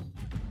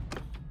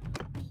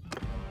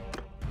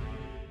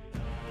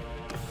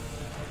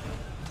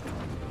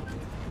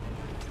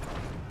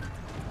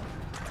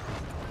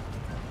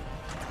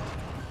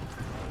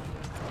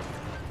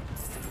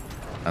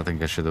 I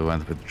think I should have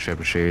went with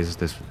trebuchets.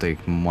 This would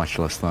take much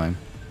less time.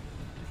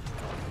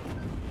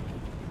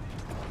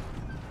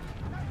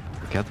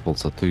 The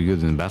catapults are too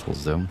good in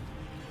battles though.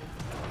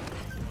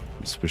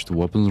 Switch to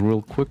weapons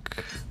real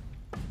quick.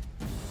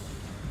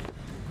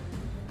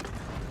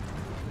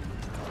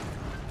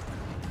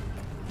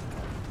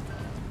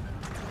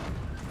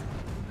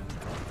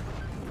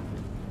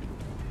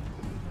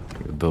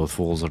 Both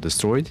walls are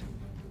destroyed.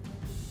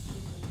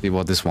 See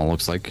what this one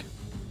looks like.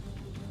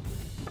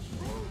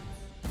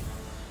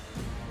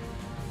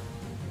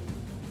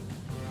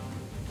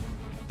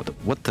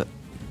 What the?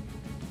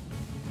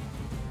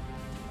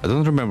 I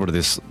don't remember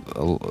this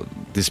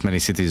many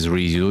cities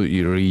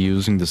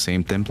reusing the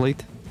same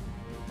template.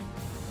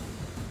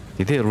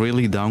 Did they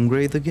really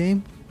downgrade the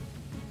game?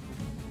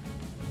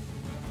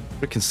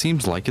 Freaking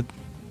seems like it.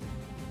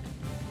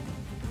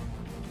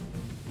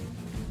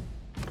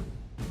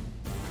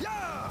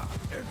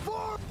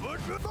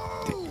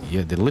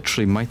 Yeah, they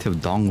literally might have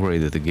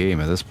downgraded the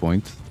game at this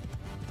point.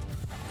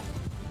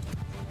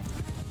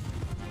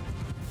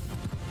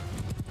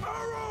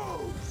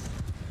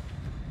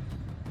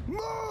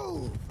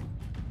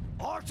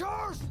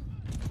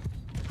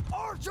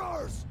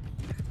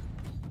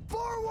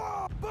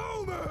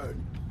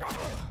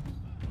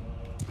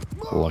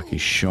 Lucky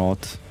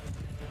shot.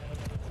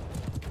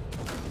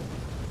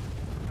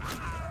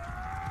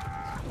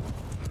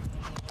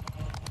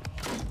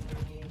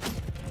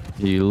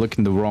 You're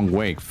looking the wrong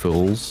way,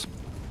 fools.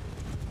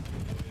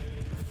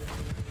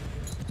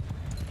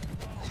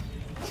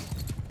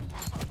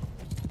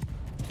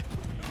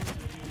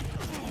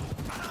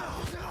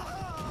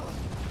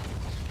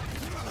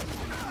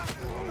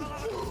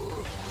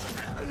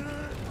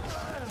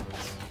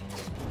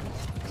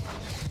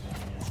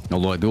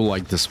 Although I do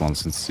like this one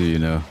since, you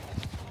know,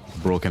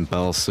 broken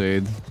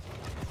palisade,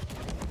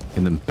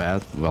 hidden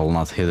path, well,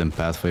 not hidden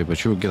pathway,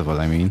 but you get what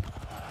I mean.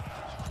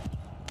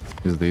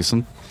 It's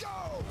decent.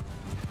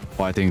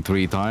 Fighting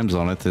 3 times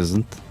on it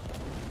isn't.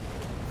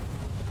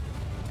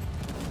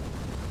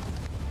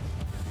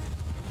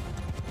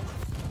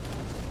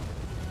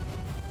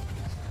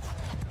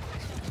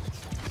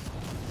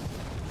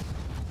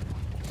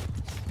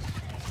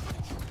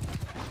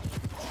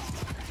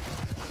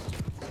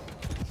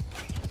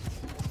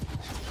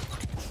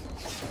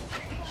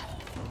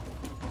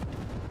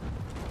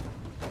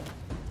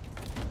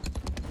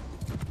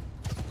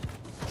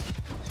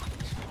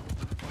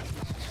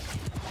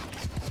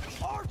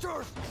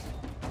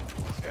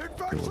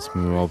 Let's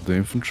move up the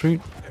infantry.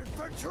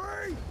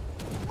 Infantry,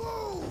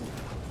 move!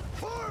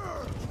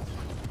 Fire!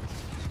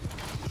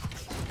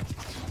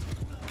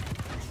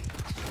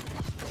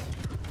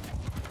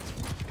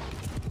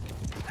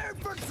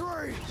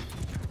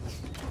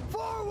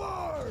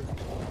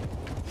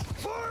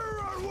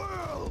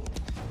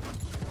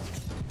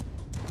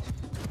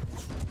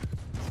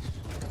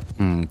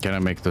 Can I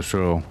make the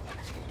show?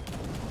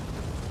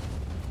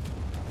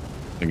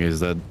 I think he's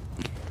dead.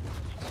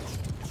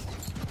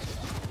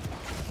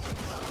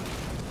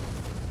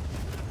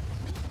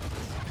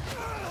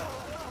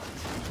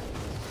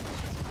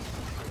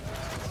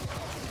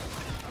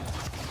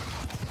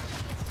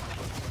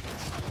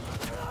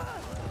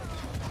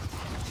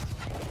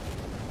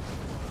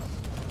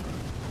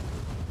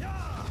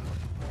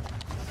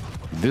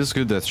 This is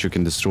good that you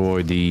can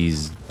destroy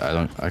these.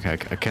 I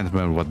can't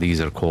remember what these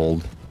are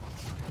called.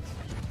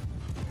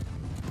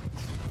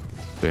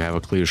 They have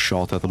a clear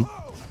shot at them.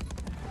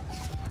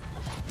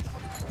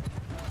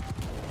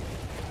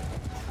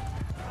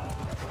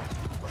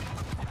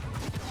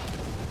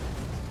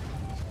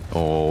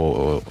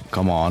 Oh,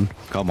 come on,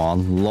 come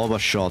on. Lava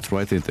shot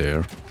right in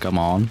there. Come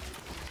on.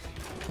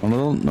 Oh,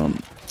 no, no.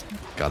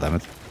 God damn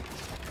it.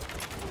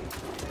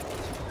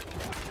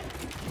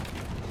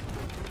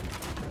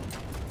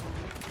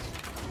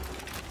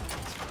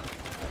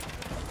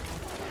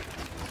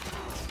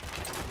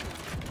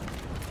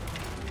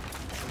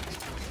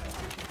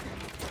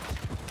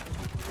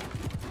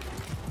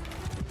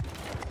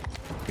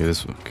 Okay,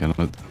 this one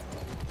cannot.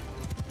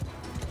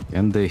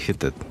 Can they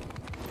hit it?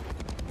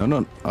 No,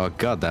 no. Oh,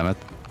 god damn it.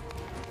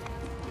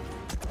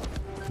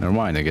 Never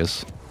mind, I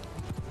guess.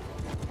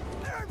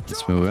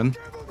 Let's move in.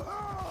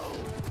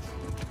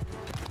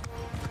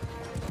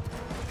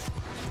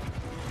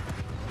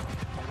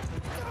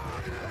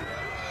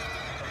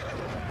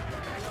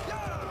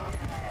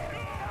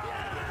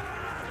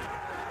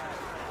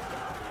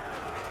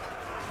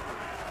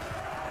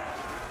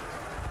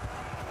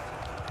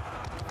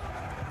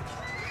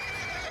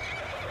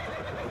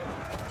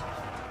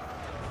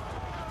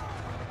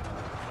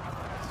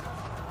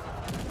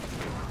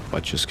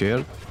 But you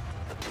scared?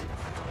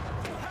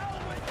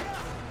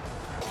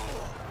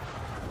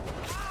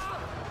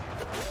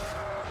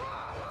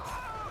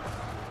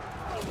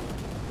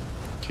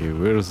 Okay,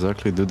 where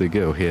exactly do they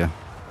go here?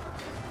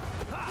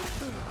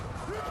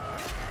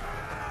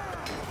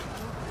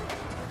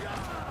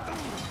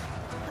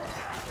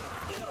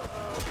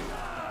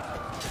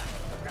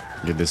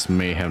 Yeah, this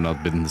may have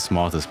not been the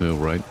smartest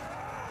move, right?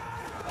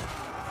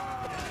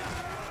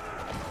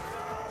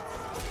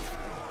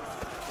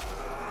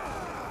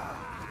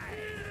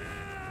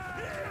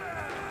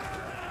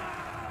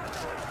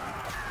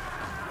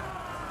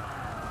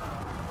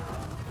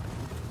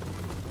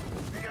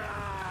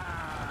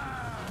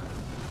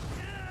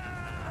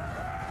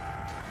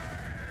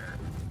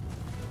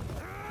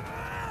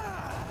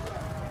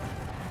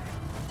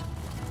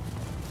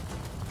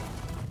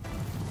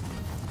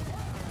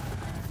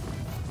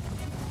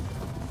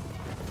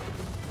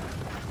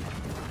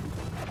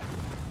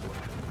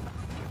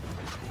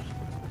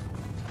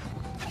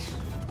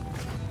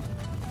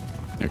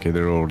 Okay,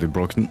 they're already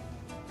broken.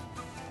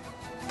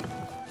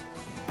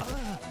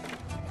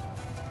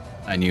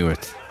 I knew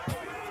it.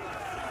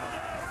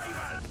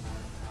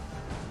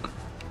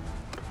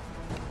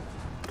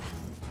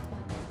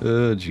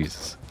 Oh,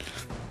 Jesus.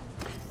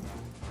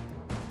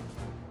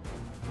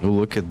 Oh,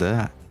 look at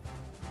that.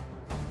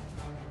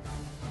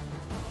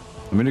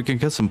 I mean, you can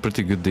get some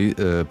pretty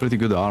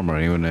good armor,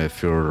 even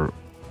if you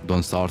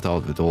don't start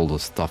out with all the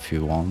stuff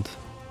you want.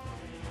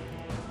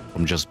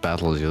 From just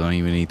battles, you don't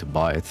even need to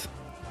buy it.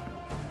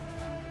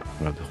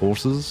 Grab the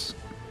horses.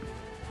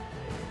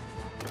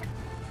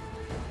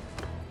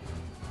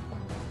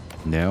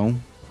 No.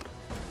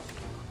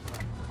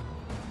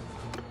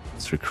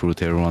 Let's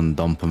recruit everyone,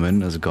 dump them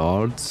in as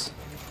guards.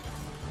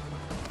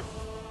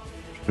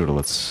 Sure,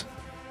 let's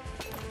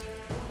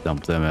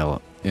dump them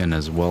in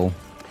as well.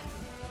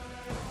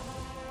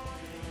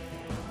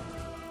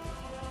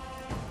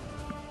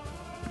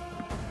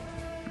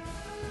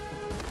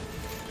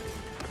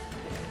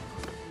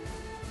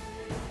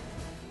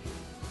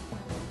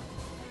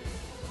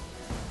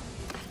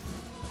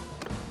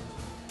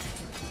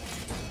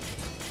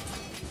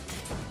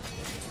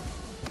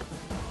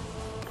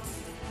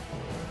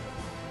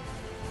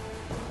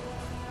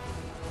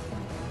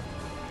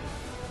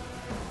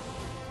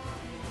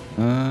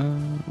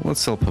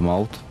 Let's help him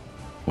out.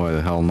 Why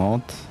the hell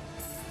not?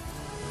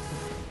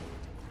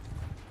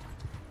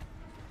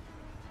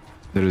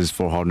 There is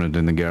 400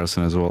 in the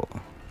garrison as well.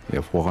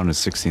 Yeah,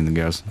 460 in the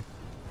garrison.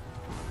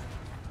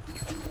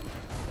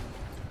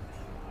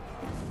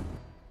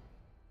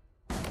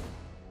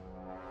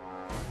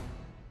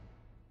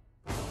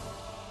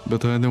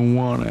 But I don't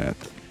want it.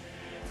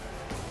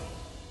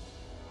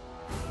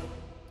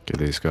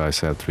 Okay, these guys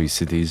have 3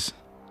 cities.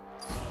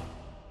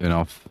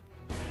 Enough.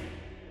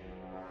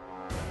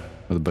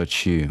 What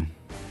about you?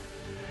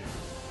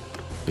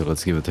 Okay,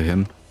 let's give it to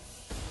him.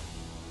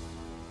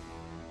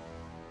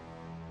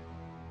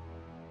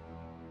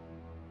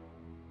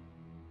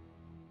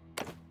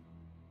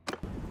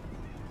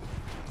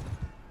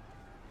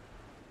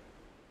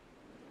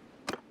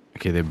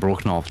 Okay, they've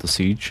broken off the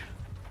siege.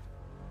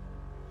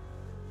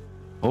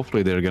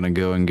 Hopefully they're gonna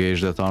go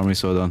engage that army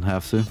so I don't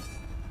have to.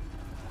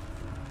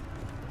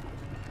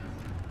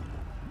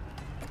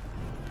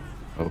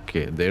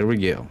 Okay, there we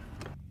go.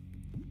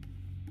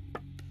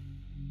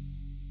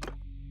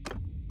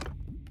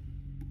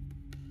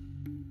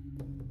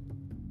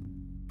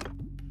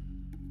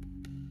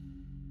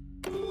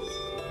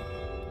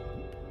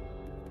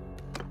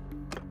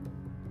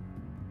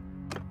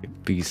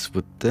 peace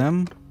with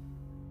them.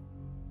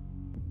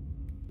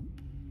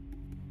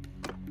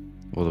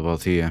 What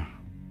about here?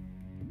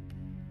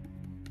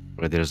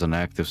 Right, there's an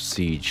active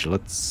siege.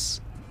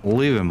 Let's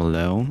leave him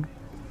alone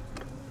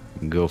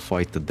and go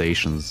fight the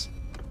Dacians.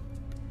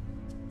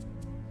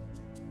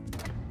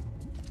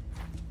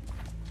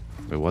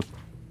 Wait, what?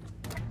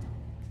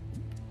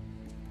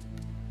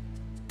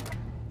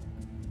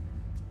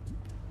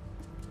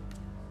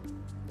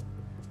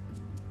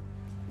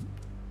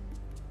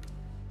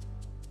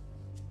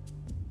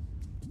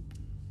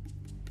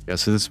 Yeah,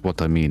 so this is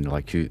what I mean.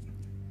 Like,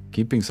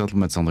 keeping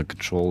settlements under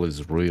control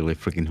is really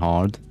freaking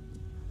hard.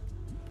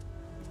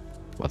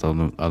 But I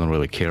don't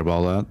really care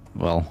about that.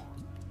 Well,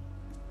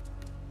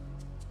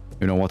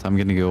 you know what? I'm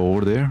gonna go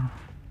over there,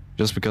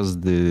 just because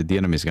the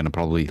enemy is gonna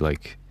probably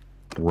like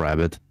grab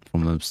it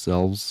from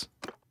themselves.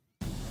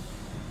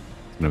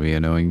 It's gonna be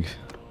annoying.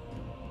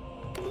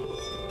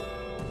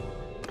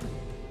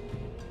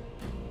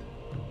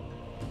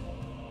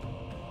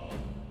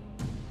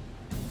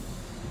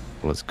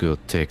 Let's go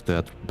take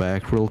that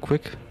back real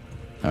quick.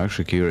 I'm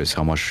actually curious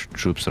how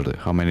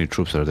many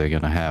troops are they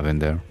gonna have in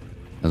there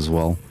as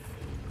well.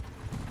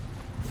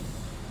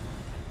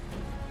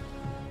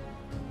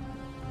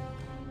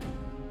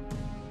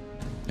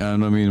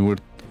 And I mean,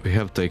 we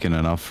have taken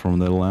enough from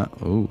the land.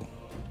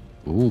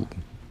 Ooh,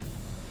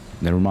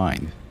 never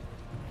mind.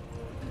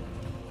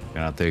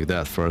 Gonna take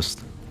that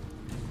first.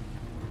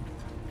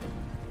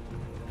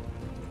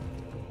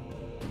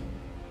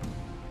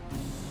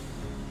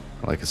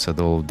 Like I said,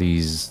 all of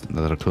these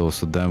that are close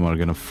to them are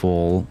gonna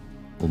fall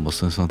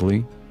almost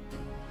instantly.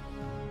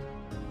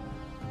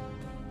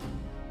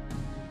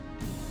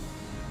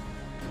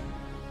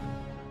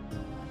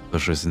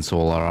 Especially since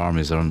all our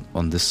armies are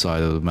on this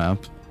side of the map.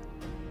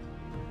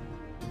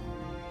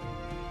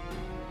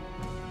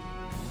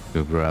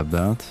 Go grab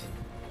that.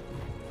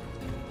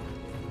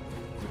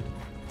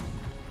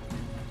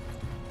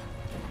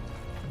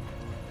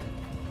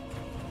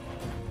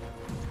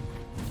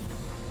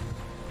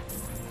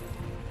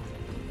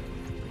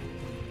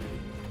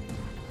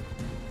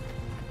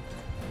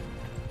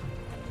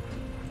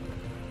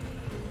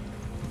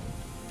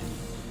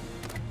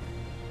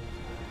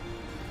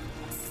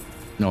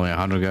 Only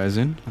 100 guys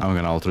in. I'm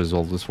gonna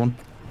auto-resolve this one.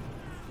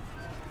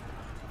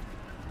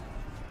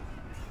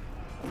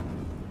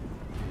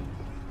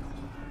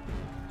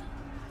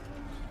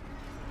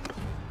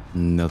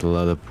 Not a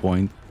lot of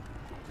point.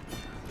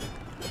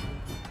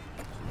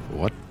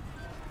 What?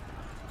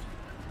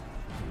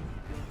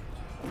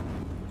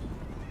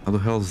 How the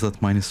hell is that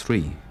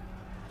 -3?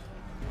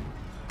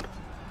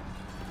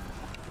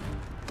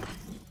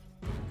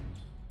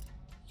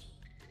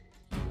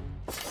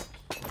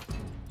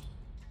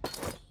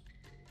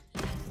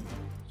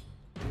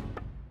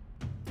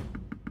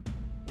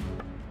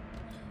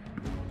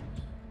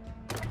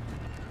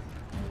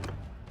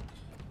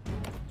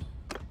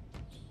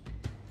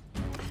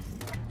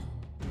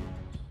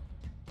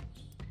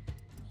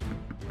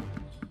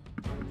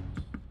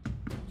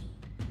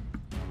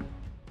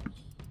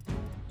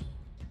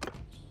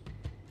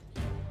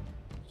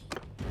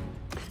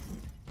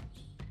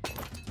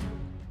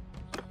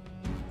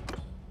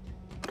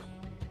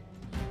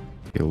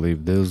 You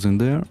leave those in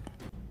there.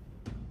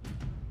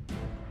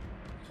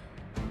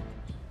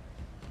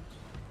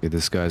 Okay,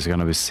 this guy's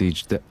gonna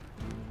besiege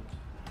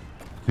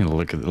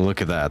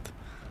look at that.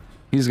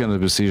 He's gonna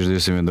besiege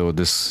this, even though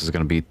this is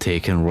gonna be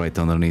taken right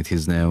underneath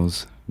his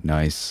nose.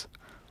 Nice.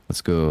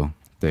 Let's go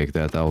take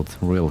that out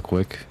real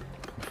quick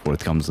before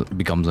it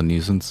becomes a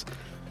nuisance.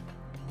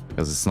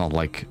 Because it's not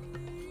like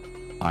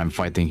I'm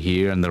fighting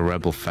here and the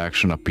rebel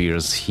faction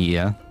appears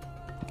here.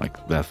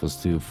 Like, that was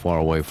too far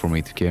away for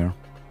me to care.